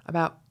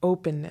 About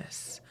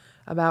openness,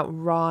 about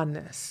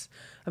rawness,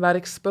 about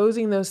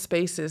exposing those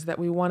spaces that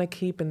we want to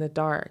keep in the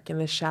dark, in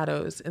the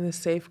shadows, in the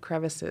safe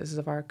crevices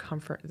of our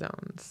comfort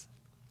zones.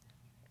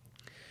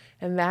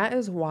 And that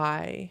is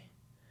why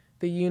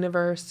the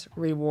universe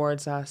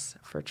rewards us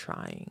for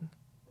trying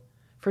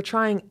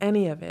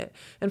any of it,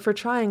 and for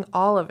trying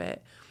all of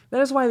it.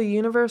 That is why the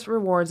universe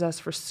rewards us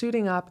for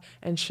suiting up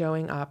and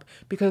showing up,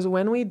 because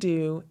when we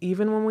do,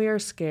 even when we are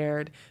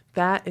scared,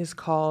 that is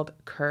called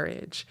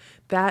courage.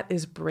 That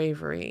is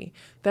bravery.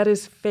 That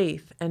is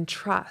faith and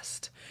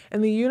trust.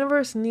 And the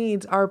universe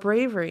needs our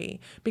bravery,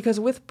 because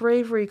with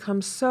bravery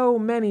comes so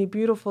many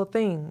beautiful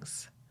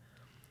things.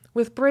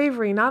 With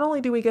bravery, not only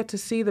do we get to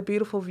see the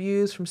beautiful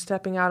views from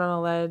stepping out on a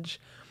ledge,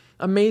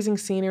 amazing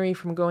scenery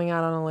from going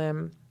out on a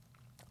limb,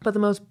 but the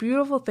most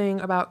beautiful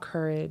thing about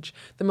courage,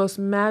 the most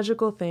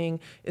magical thing,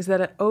 is that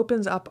it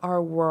opens up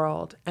our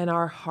world and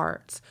our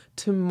hearts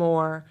to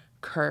more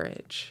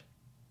courage.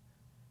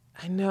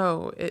 I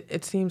know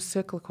it seems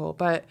cyclical,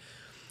 but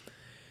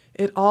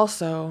it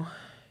also,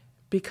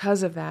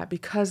 because of that,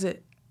 because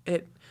it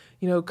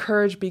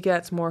courage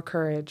begets more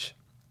courage,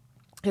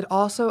 it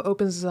also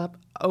opens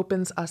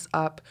us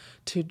up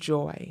to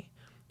joy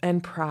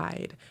and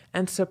pride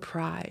and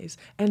surprise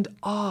and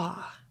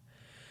awe.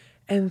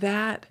 And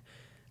that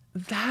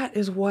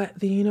is what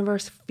the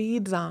universe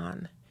feeds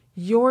on.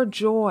 Your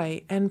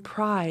joy and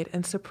pride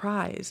and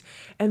surprise.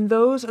 And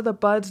those are the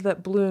buds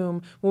that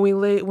bloom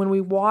when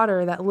we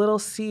water that little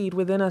seed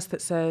within us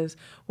that says,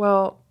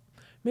 well,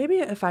 maybe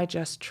if I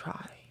just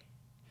try.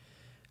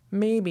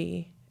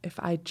 Maybe if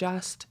I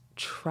just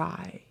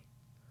try.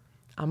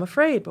 I'm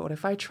afraid, but what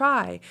if I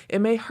try? It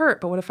may hurt,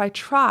 but what if I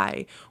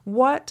try?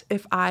 What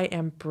if I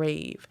am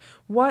brave?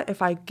 What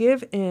if I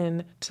give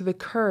in to the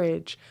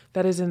courage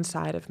that is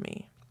inside of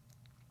me?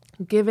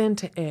 Give in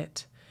to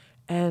it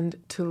and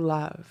to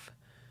love,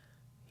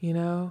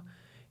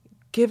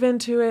 give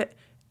into it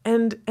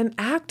and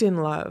act in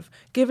love.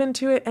 Give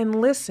into it and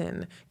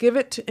listen. Give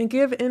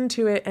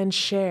into it and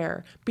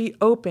share. Be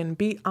open,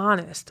 be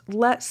honest.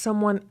 Let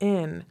someone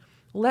in.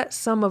 Let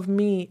some of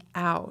me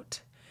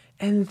out.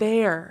 And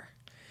there,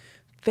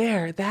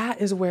 that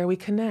is where we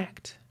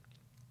connect.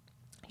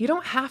 You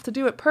don't have to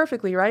do it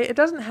perfectly, right? It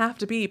doesn't have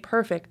to be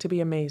perfect to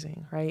be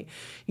amazing, right?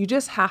 You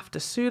just have to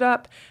suit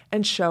up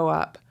and show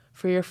up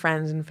for your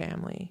friends and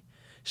family.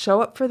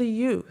 Show up for the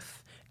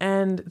youth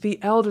and the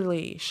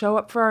elderly. Show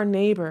up for our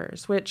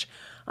neighbors, which,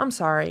 I'm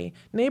sorry,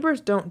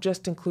 neighbors don't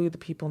just include the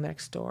people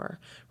next door.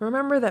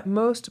 Remember that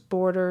most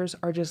borders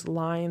are just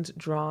lines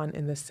drawn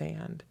in the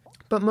sand.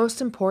 But most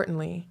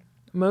importantly,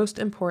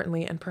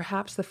 and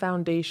perhaps the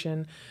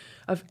foundation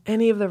of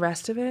any of the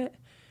rest of it,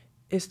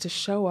 is to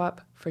show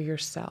up for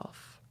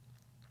yourself,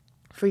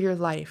 for your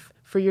life,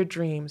 for your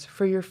dreams,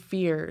 for your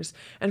fears,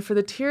 and for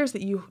the tears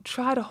that you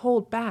try to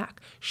hold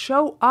back.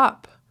 Show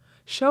up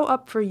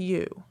for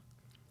you,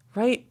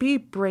 right? Be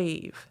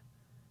brave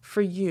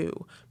for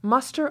you.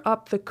 Muster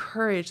up the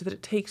courage that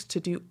it takes to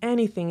do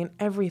anything and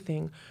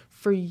everything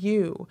for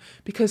you,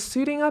 because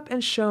suiting up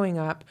and showing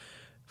up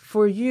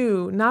for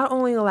you not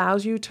only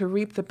allows you to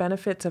reap the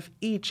benefits of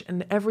each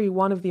and every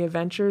one of the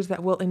adventures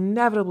that will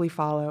inevitably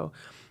follow,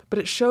 but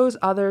it shows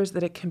others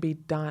that it can be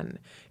done.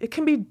 It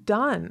can be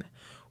done.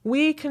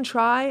 We can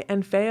try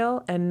and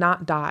fail and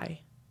not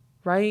die,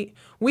 right?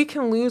 We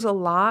can lose a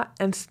lot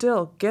and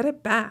still get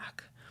it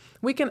back.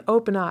 We can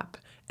open up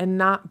and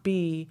not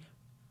be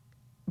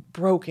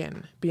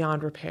broken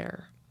beyond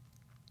repair,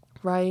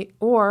 right?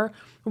 Or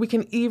we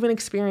can even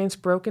experience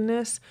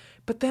brokenness,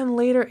 but then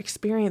later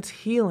experience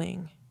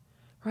healing,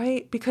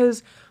 right?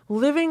 Because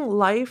living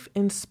life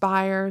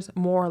inspires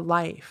more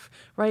life,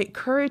 right?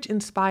 Courage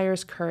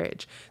inspires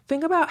courage.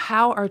 Think about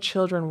how our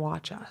children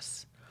watch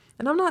us.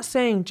 And I'm not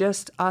saying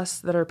just us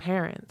that are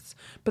parents,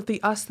 but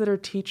the us that are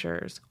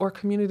teachers or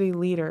community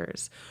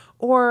leaders,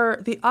 or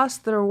the us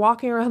that are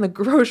walking around the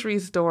grocery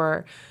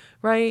store,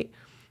 right?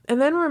 And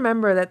then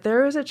remember that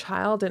there is a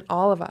child in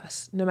all of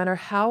us, no matter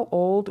how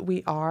old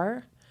we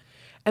are,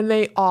 and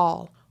they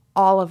all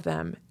of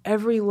them,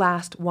 every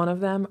last one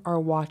of them are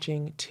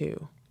watching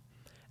too.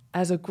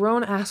 As a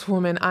grown-ass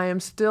woman, I am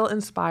still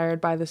inspired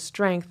by the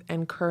strength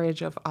and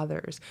courage of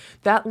others.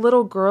 That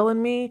little girl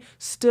in me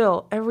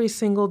still, every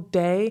single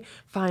day,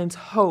 finds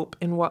hope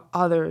in what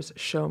others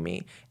show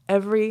me.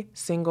 Every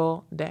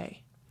single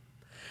day.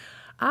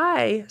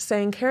 I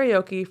sang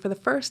karaoke for the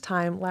first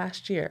time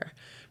last year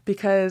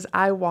because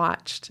I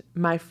watched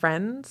my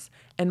friends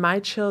and my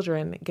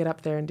children get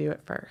up there and do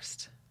it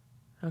first.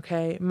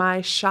 Okay,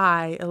 my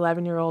shy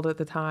 11-year-old at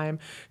the time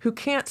who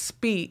can't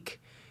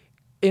speak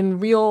in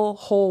real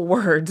whole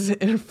words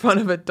in front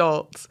of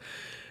adults.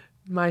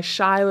 My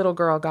shy little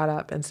girl got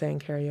up and sang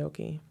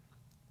karaoke,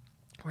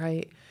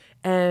 right?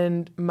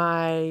 And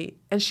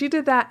she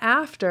did that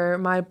after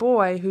my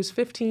boy, who's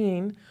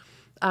 15,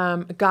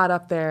 got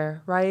up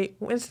there, right?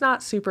 It's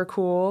not super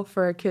cool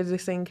for a kid to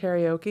sing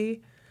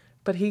karaoke,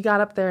 but he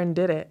got up there and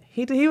did it.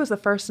 He was the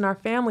first in our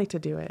family to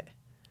do it.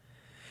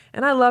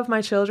 And I love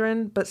my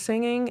children, but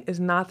singing is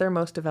not their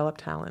most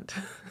developed talent.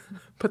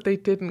 But they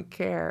didn't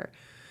care.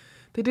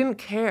 They didn't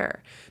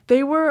care.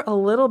 They were a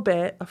little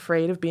bit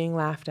afraid of being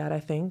laughed at, I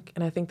think,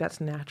 and I think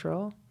that's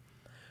natural.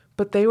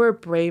 But they were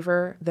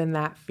braver than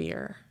that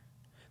fear.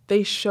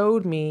 They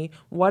showed me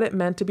what it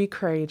meant to be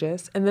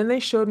courageous, and then they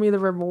showed me the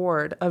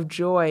reward of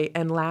joy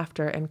and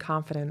laughter and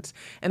confidence.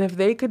 And if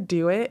they could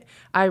do it,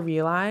 I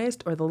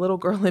realized, or the little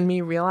girl in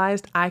me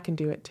realized, I can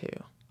do it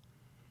too.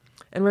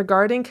 And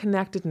regarding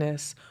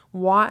connectedness,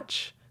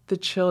 watch the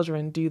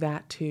children do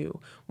that too.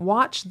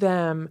 Watch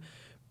them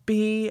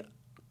be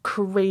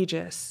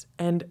courageous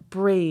and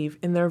brave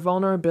in their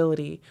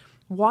vulnerability.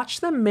 Watch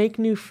them make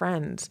new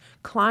friends,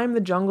 climb the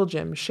jungle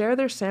gym, share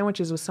their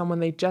sandwiches with someone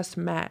they just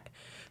met.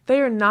 They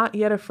are not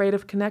yet afraid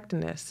of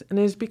connectedness, and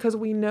it is because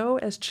we know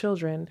as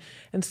children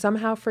and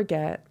somehow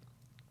forget,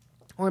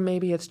 or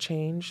maybe it's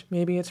change,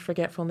 maybe it's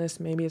forgetfulness,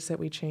 maybe it's that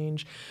we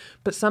change,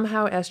 but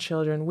somehow as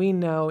children we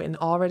know and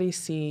already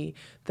see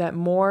that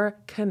more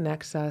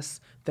connects us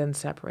than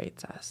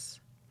separates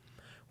us.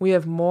 We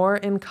have more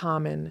in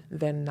common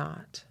than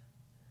not.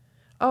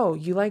 Oh,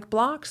 you like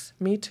blocks?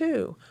 Me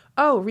too.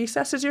 Oh,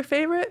 recess is your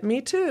favorite?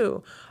 Me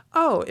too.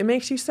 Oh, it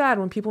makes you sad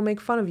when people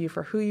make fun of you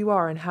for who you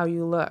are and how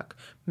you look.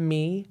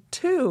 Me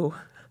too.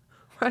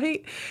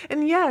 Right?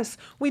 And yes,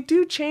 we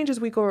do change as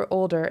we grow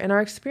older, and our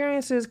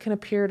experiences can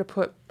appear to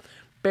put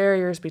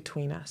barriers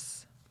between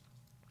us.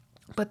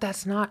 But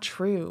that's not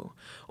true,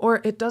 or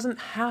it doesn't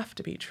have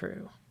to be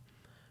true,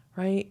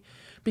 right?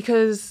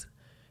 Because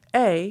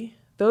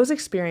those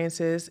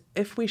experiences,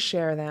 if we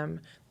share them,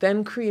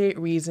 then create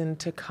reason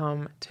to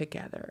come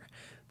together.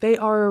 They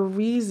are a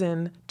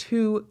reason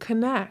to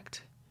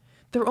connect.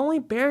 They're only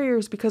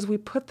barriers because we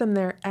put them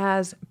there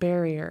as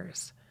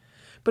barriers.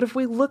 But if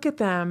we look at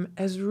them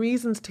as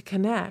reasons to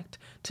connect,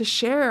 to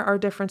share our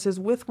differences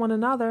with one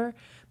another,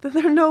 then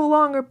they're no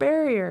longer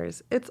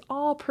barriers. It's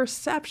all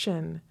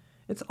perception.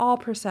 It's all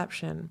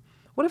perception.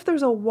 What if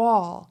there's a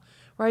wall,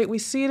 right? We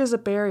see it as a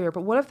barrier,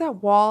 but what if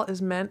that wall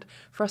is meant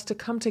for us to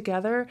come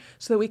together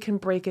so that we can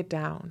break it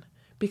down?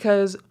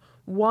 Because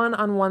one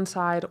on one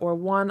side or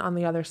one on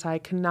the other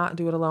side cannot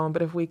do it alone,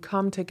 but if we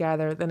come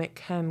together, then it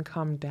can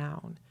come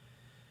down,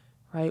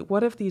 right?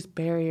 What if these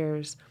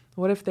barriers,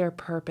 what if their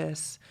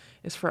purpose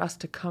is for us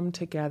to come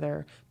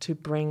together to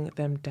bring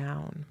them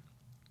down,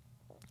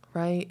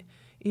 right?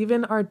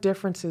 Even our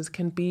differences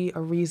can be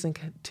a reason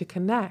to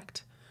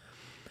connect.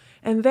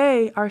 And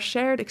our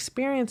shared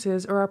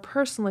experiences or our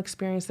personal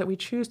experience that we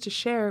choose to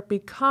share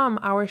become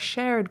our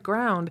shared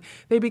ground.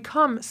 They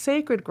become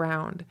sacred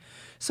ground.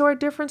 So our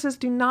differences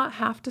do not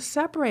have to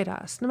separate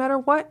us, no matter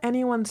what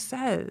anyone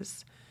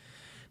says.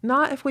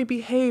 Not if we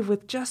behave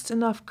with just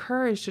enough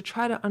courage to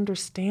try to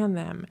understand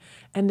them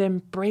and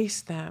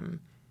embrace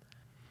them.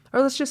 Or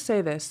let's just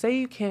say this. Say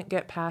you can't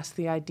get past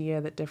the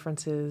idea that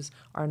differences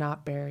are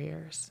not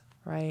barriers,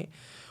 right?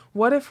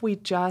 What if we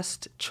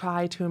just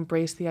try to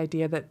embrace the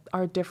idea that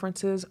our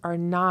differences are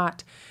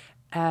not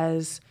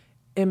as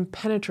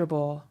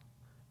impenetrable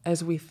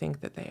as we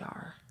think that they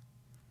are,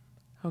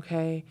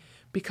 okay?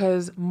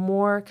 Because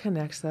more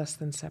connects us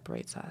than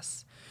separates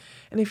us.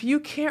 And if you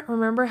can't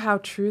remember how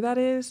true that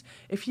is,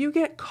 if you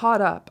get caught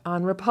up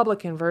on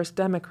Republican versus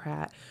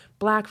Democrat,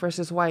 black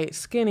versus white,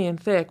 skinny and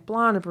thick,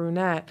 blonde or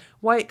brunette,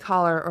 white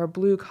collar or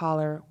blue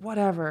collar,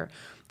 whatever,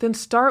 then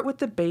start with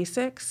the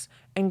basics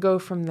and go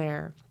from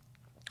there.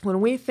 When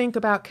we think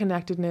about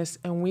connectedness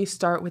and we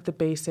start with the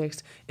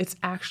basics, it's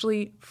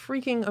actually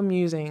freaking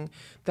amusing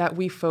that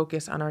we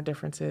focus on our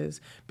differences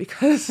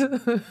because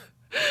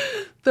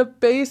The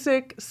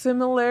basic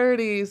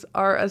similarities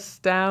are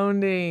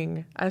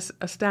astounding.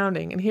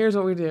 Astounding. And here's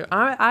what we do.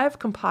 I've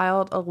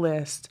compiled a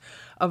list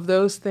of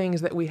those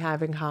things that we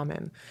have in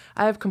common.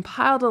 I have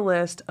compiled a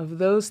list of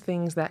those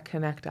things that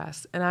connect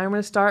us. And I'm going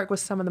to start with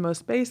some of the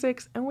most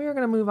basics, and we're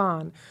going to move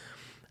on.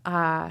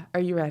 Are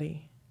you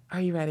ready?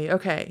 Are you ready?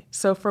 Okay.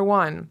 So for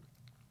one,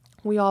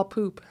 we all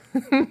poop,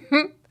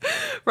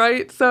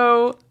 right?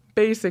 So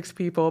basics,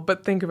 people,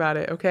 but think about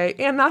it, okay?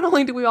 And not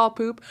only do we all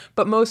poop,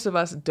 but most of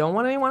us don't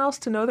want anyone else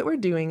to know that we're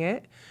doing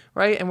it,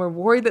 right? And we're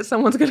worried that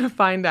someone's going to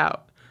find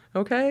out,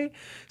 okay?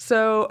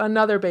 So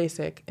another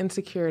basic,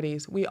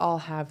 insecurities. We all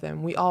have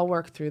them. We all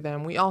work through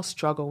them. We all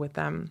struggle with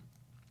them.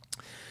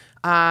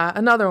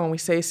 Another one, we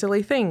say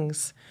silly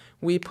things.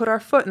 We put our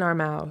foot in our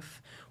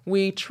mouth.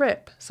 We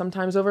trip,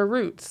 sometimes over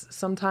roots,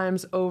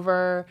 sometimes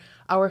over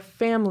our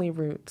family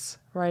roots,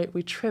 right?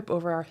 We trip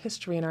over our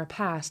history and our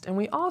past. And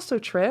we also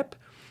trip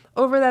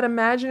over that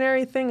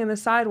imaginary thing in the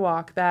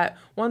sidewalk that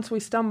once we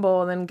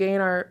stumble and then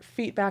gain our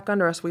feet back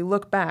under us, we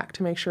look back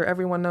to make sure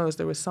everyone knows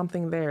there was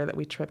something there that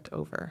we tripped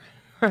over,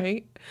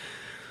 right?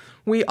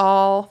 We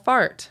all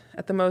fart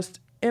at the most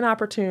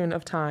inopportune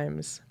of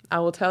times. I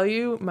will tell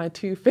you my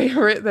two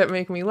favorite that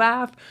make me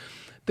laugh.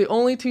 The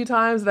only 2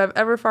 times that I've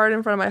ever farted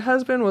in front of my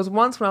husband was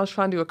once when I was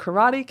trying to do a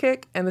karate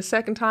kick, and the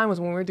second time was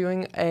when we were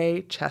doing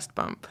a chest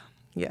bump.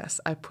 Yes,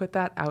 I put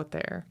that out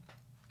there.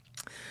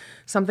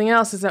 Something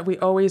else is that we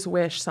always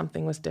wish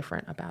something was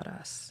different about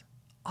us.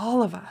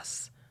 All of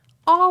us.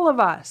 All of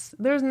us.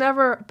 There's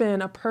never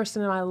been a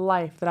person in my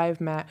life that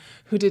I've met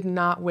who did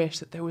not wish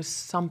that there was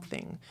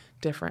something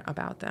different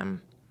about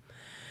them.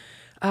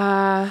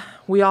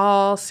 We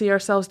all see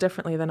ourselves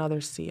differently than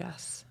others see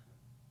us.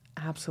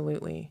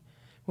 Absolutely.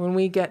 When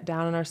we get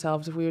down on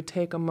ourselves, if we would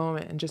take a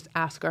moment and just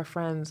ask our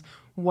friends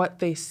what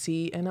they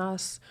see in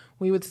us,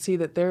 we would see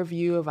that their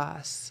view of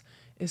us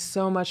is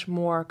so much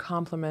more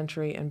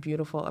complimentary and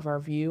beautiful of our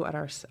view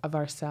of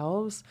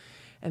ourselves,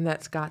 and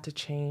that's got to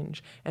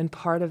change. And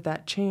part of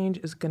that change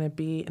is going to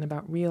be in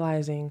about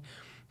realizing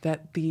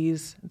that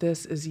this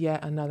is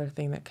yet another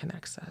thing that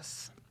connects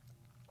us.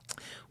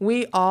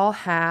 We all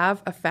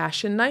have a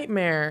fashion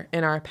nightmare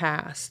in our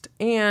past,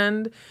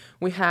 and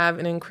we have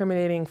an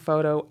incriminating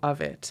photo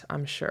of it,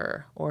 I'm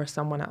sure, or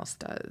someone else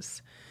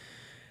does.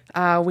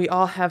 We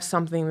all have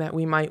something that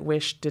we might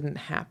wish didn't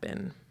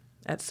happen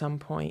at some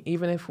point,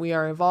 even if we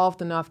are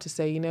evolved enough to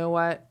say, you know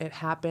what, it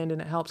happened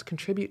and it helps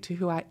contribute to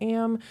who I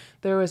am.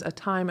 There was a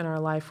time in our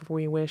life where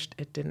we wished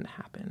it didn't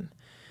happen.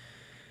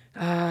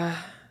 I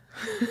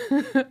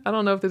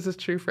don't know if this is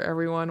true for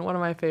everyone. One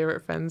of my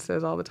favorite friends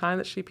says all the time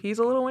that she pees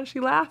a little when she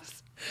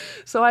laughs.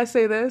 So I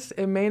say this,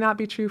 it may not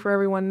be true for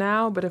everyone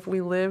now, but if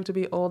we live to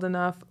be old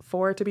enough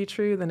for it to be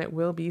true, then it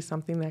will be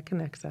something that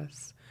connects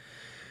us.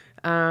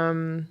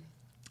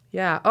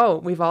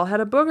 We've all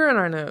had a booger in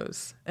our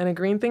nose and a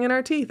green thing in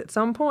our teeth at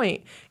some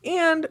point.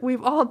 And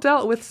we've all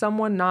dealt with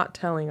someone not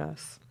telling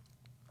us.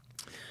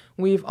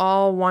 We've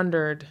all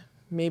wondered,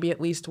 maybe at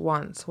least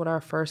once, what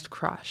our first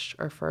crush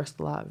or first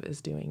love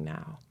is doing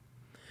now.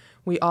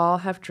 We all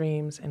have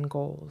dreams and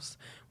goals.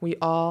 We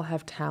all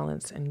have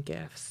talents and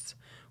gifts.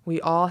 We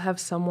all have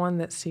someone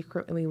that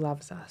secretly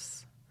loves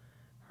us,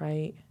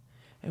 right?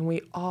 And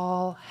we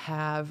all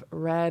have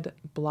red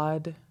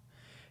blood,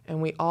 and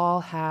we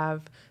all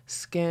have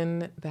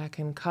skin that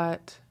can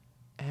cut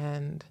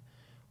and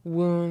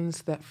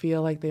wounds that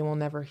feel like they will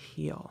never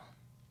heal.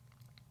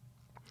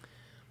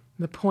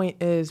 The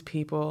point is,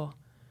 people,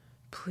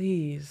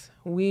 please,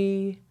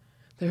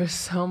 there is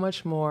so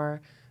much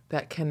more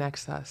that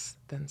connects us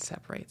than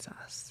separates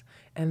us.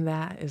 And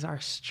that is our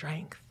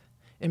strength.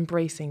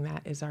 Embracing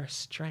that is our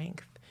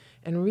strength.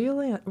 And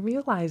really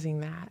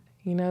realizing that,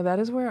 that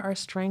is where our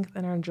strength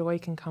and our joy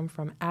can come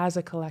from as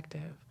a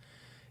collective.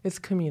 It's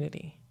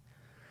community.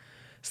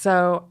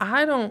 So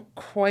I don't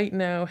quite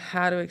know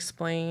how to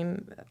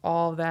explain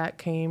all that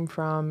came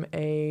from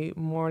a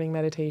morning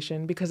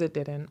meditation, because it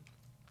didn't.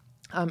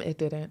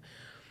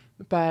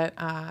 But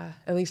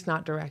at least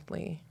not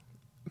directly.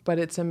 But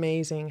it's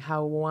amazing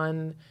how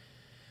one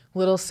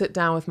little sit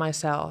down with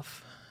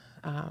myself,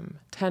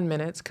 10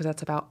 minutes, because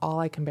that's about all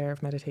I can bear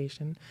of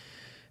meditation,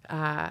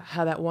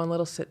 how that one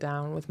little sit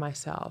down with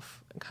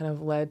myself kind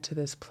of led to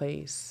this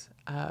place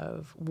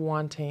of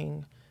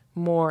wanting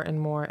more and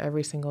more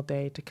every single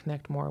day to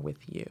connect more with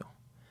you.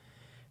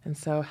 And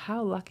so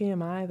how lucky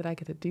am I that I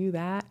get to do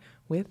that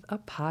with a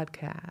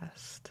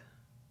podcast?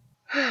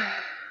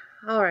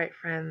 All right,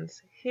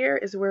 friends, here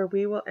is where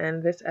we will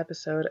end this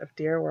episode of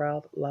Dear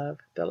World, Love,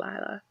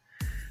 Delilah.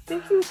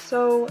 Thank you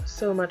so,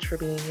 so much for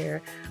being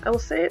here. I will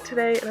say it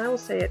today, and I will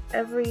say it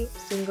every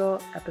single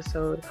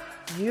episode.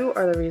 You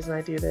are the reason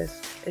I do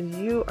this, and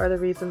you are the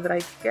reason that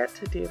I get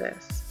to do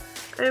this.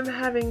 I am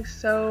having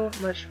so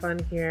much fun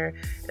here,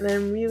 and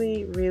I'm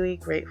really, really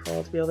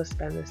grateful to be able to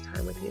spend this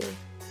time with you.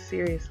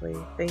 Seriously,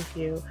 thank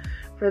you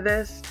for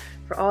this,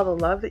 for all the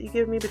love that you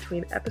give me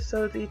between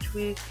episodes each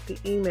week, the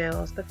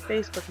emails, the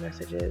Facebook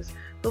messages,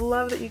 the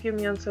love that you give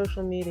me on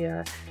social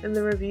media, and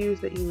the reviews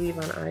that you leave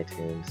on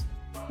iTunes.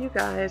 You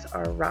guys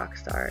are rock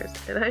stars,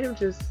 and I am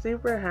just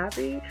super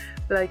happy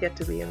that I get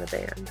to be in the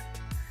band.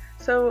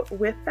 So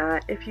with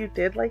that, if you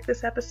did like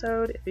this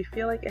episode, if you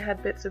feel like it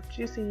had bits of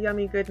juicy,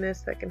 yummy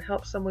goodness that can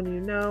help someone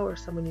you know or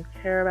someone you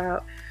care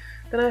about,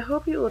 then I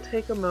hope you will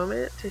take a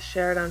moment to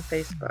share it on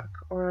Facebook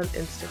or on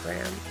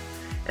Instagram.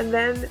 And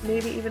then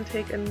maybe even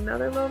take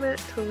another moment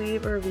to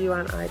leave a review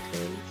on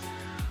iTunes.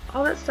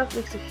 All that stuff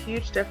makes a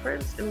huge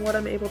difference in what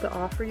I'm able to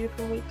offer you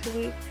from week to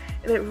week,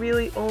 and it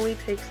really only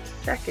takes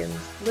seconds,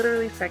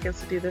 literally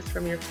seconds, to do this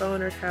from your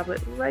phone or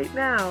tablet right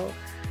now.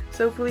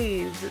 So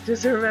please,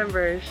 just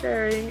remember,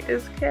 sharing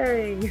is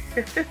caring.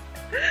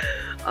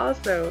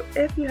 Also,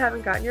 if you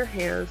haven't gotten your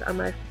hands on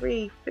my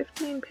free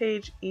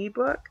 15-page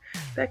ebook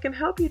that can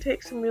help you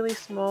take some really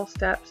small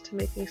steps to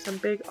making some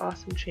big,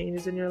 awesome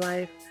changes in your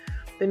life,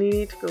 then you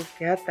need to go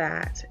get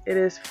that. It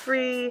is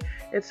free,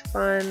 it's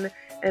fun,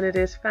 and it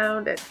is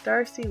found at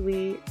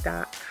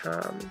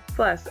darcylee.com.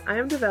 Plus, I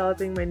am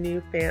developing my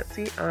new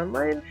fancy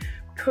online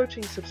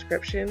coaching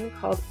subscription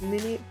called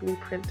Mini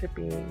Blueprint to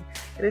Being,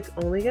 and it's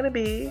only going to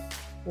be,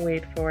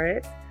 wait for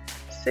it,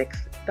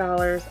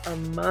 $6 a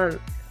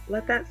month.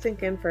 Let that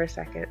sink in for a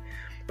second.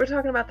 We're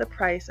talking about the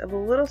price of a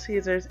Little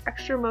Caesars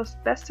extra most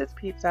bestest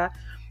pizza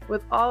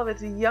with all of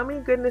its yummy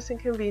goodness and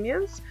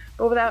convenience,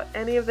 but without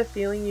any of the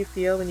feeling you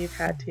feel when you've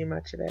had too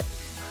much of it.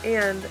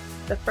 And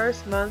the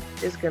first month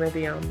is going to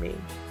be on me.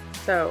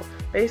 So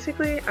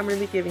basically, I'm going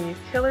to be giving you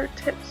killer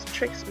tips,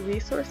 tricks,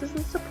 resources,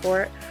 and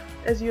support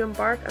as you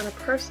embark on a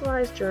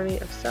personalized journey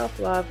of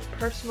self-love,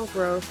 personal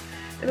growth,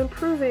 and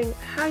improving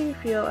how you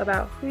feel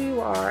about who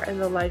you are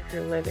and the life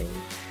you're living.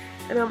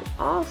 And I'm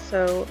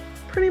also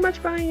pretty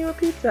much buying you a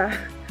pizza.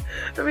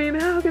 I mean,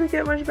 how can it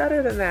get much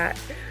better than that?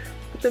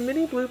 With the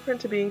Mini Blueprint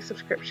to Being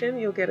subscription,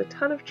 you'll get a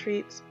ton of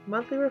treats,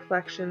 monthly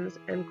reflections,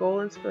 and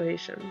goal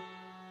inspiration.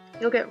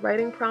 You'll get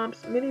writing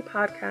prompts, mini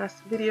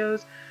podcasts,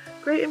 videos,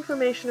 great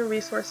information and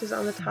resources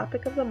on the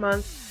topic of the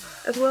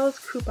month, as well as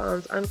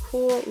coupons on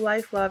cool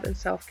life, love, and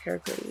self-care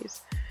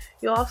goodies.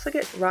 You'll also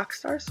get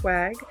rockstar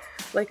swag,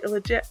 like a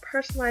legit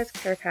personalized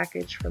care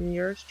package from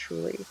yours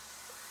truly,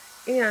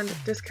 and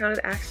discounted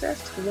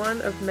access to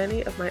one of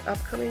many of my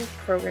upcoming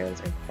programs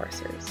and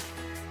courses.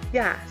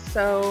 Yeah,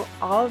 so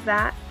all of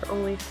that for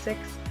only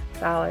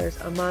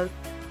 $6 a month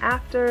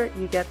after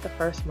you get the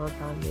first month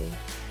on me.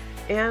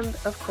 And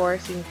of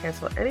course, you can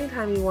cancel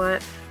anytime you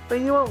want, but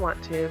you won't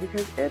want to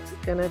because it's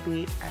gonna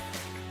be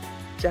epic.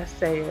 Just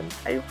saying,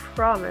 I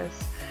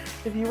promise.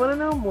 If you want to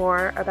know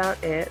more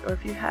about it, or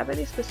if you have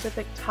any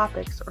specific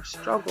topics or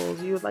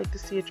struggles you would like to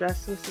see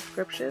addressed in the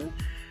subscription,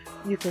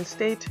 you can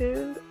stay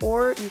tuned,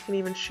 or you can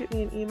even shoot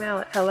me an email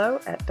at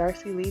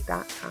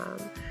hello@darcylee.com.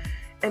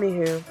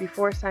 Anywho,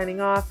 before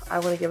signing off, I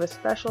want to give a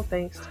special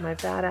thanks to my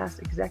badass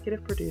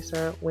executive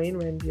producer, Wayne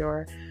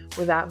Renbuer,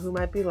 without whom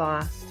I'd be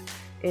lost,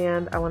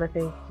 and I want to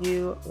thank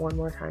you one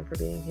more time for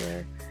being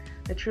here.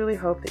 I truly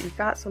hope that you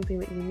got something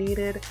that you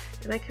needed,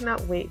 and I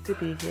cannot wait to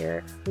be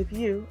here with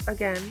you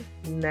again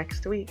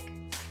next week.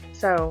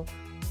 So,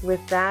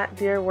 with that,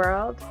 dear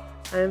world,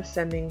 I am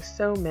sending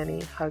so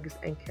many hugs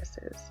and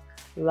kisses.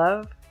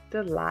 Love,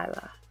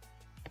 Delilah.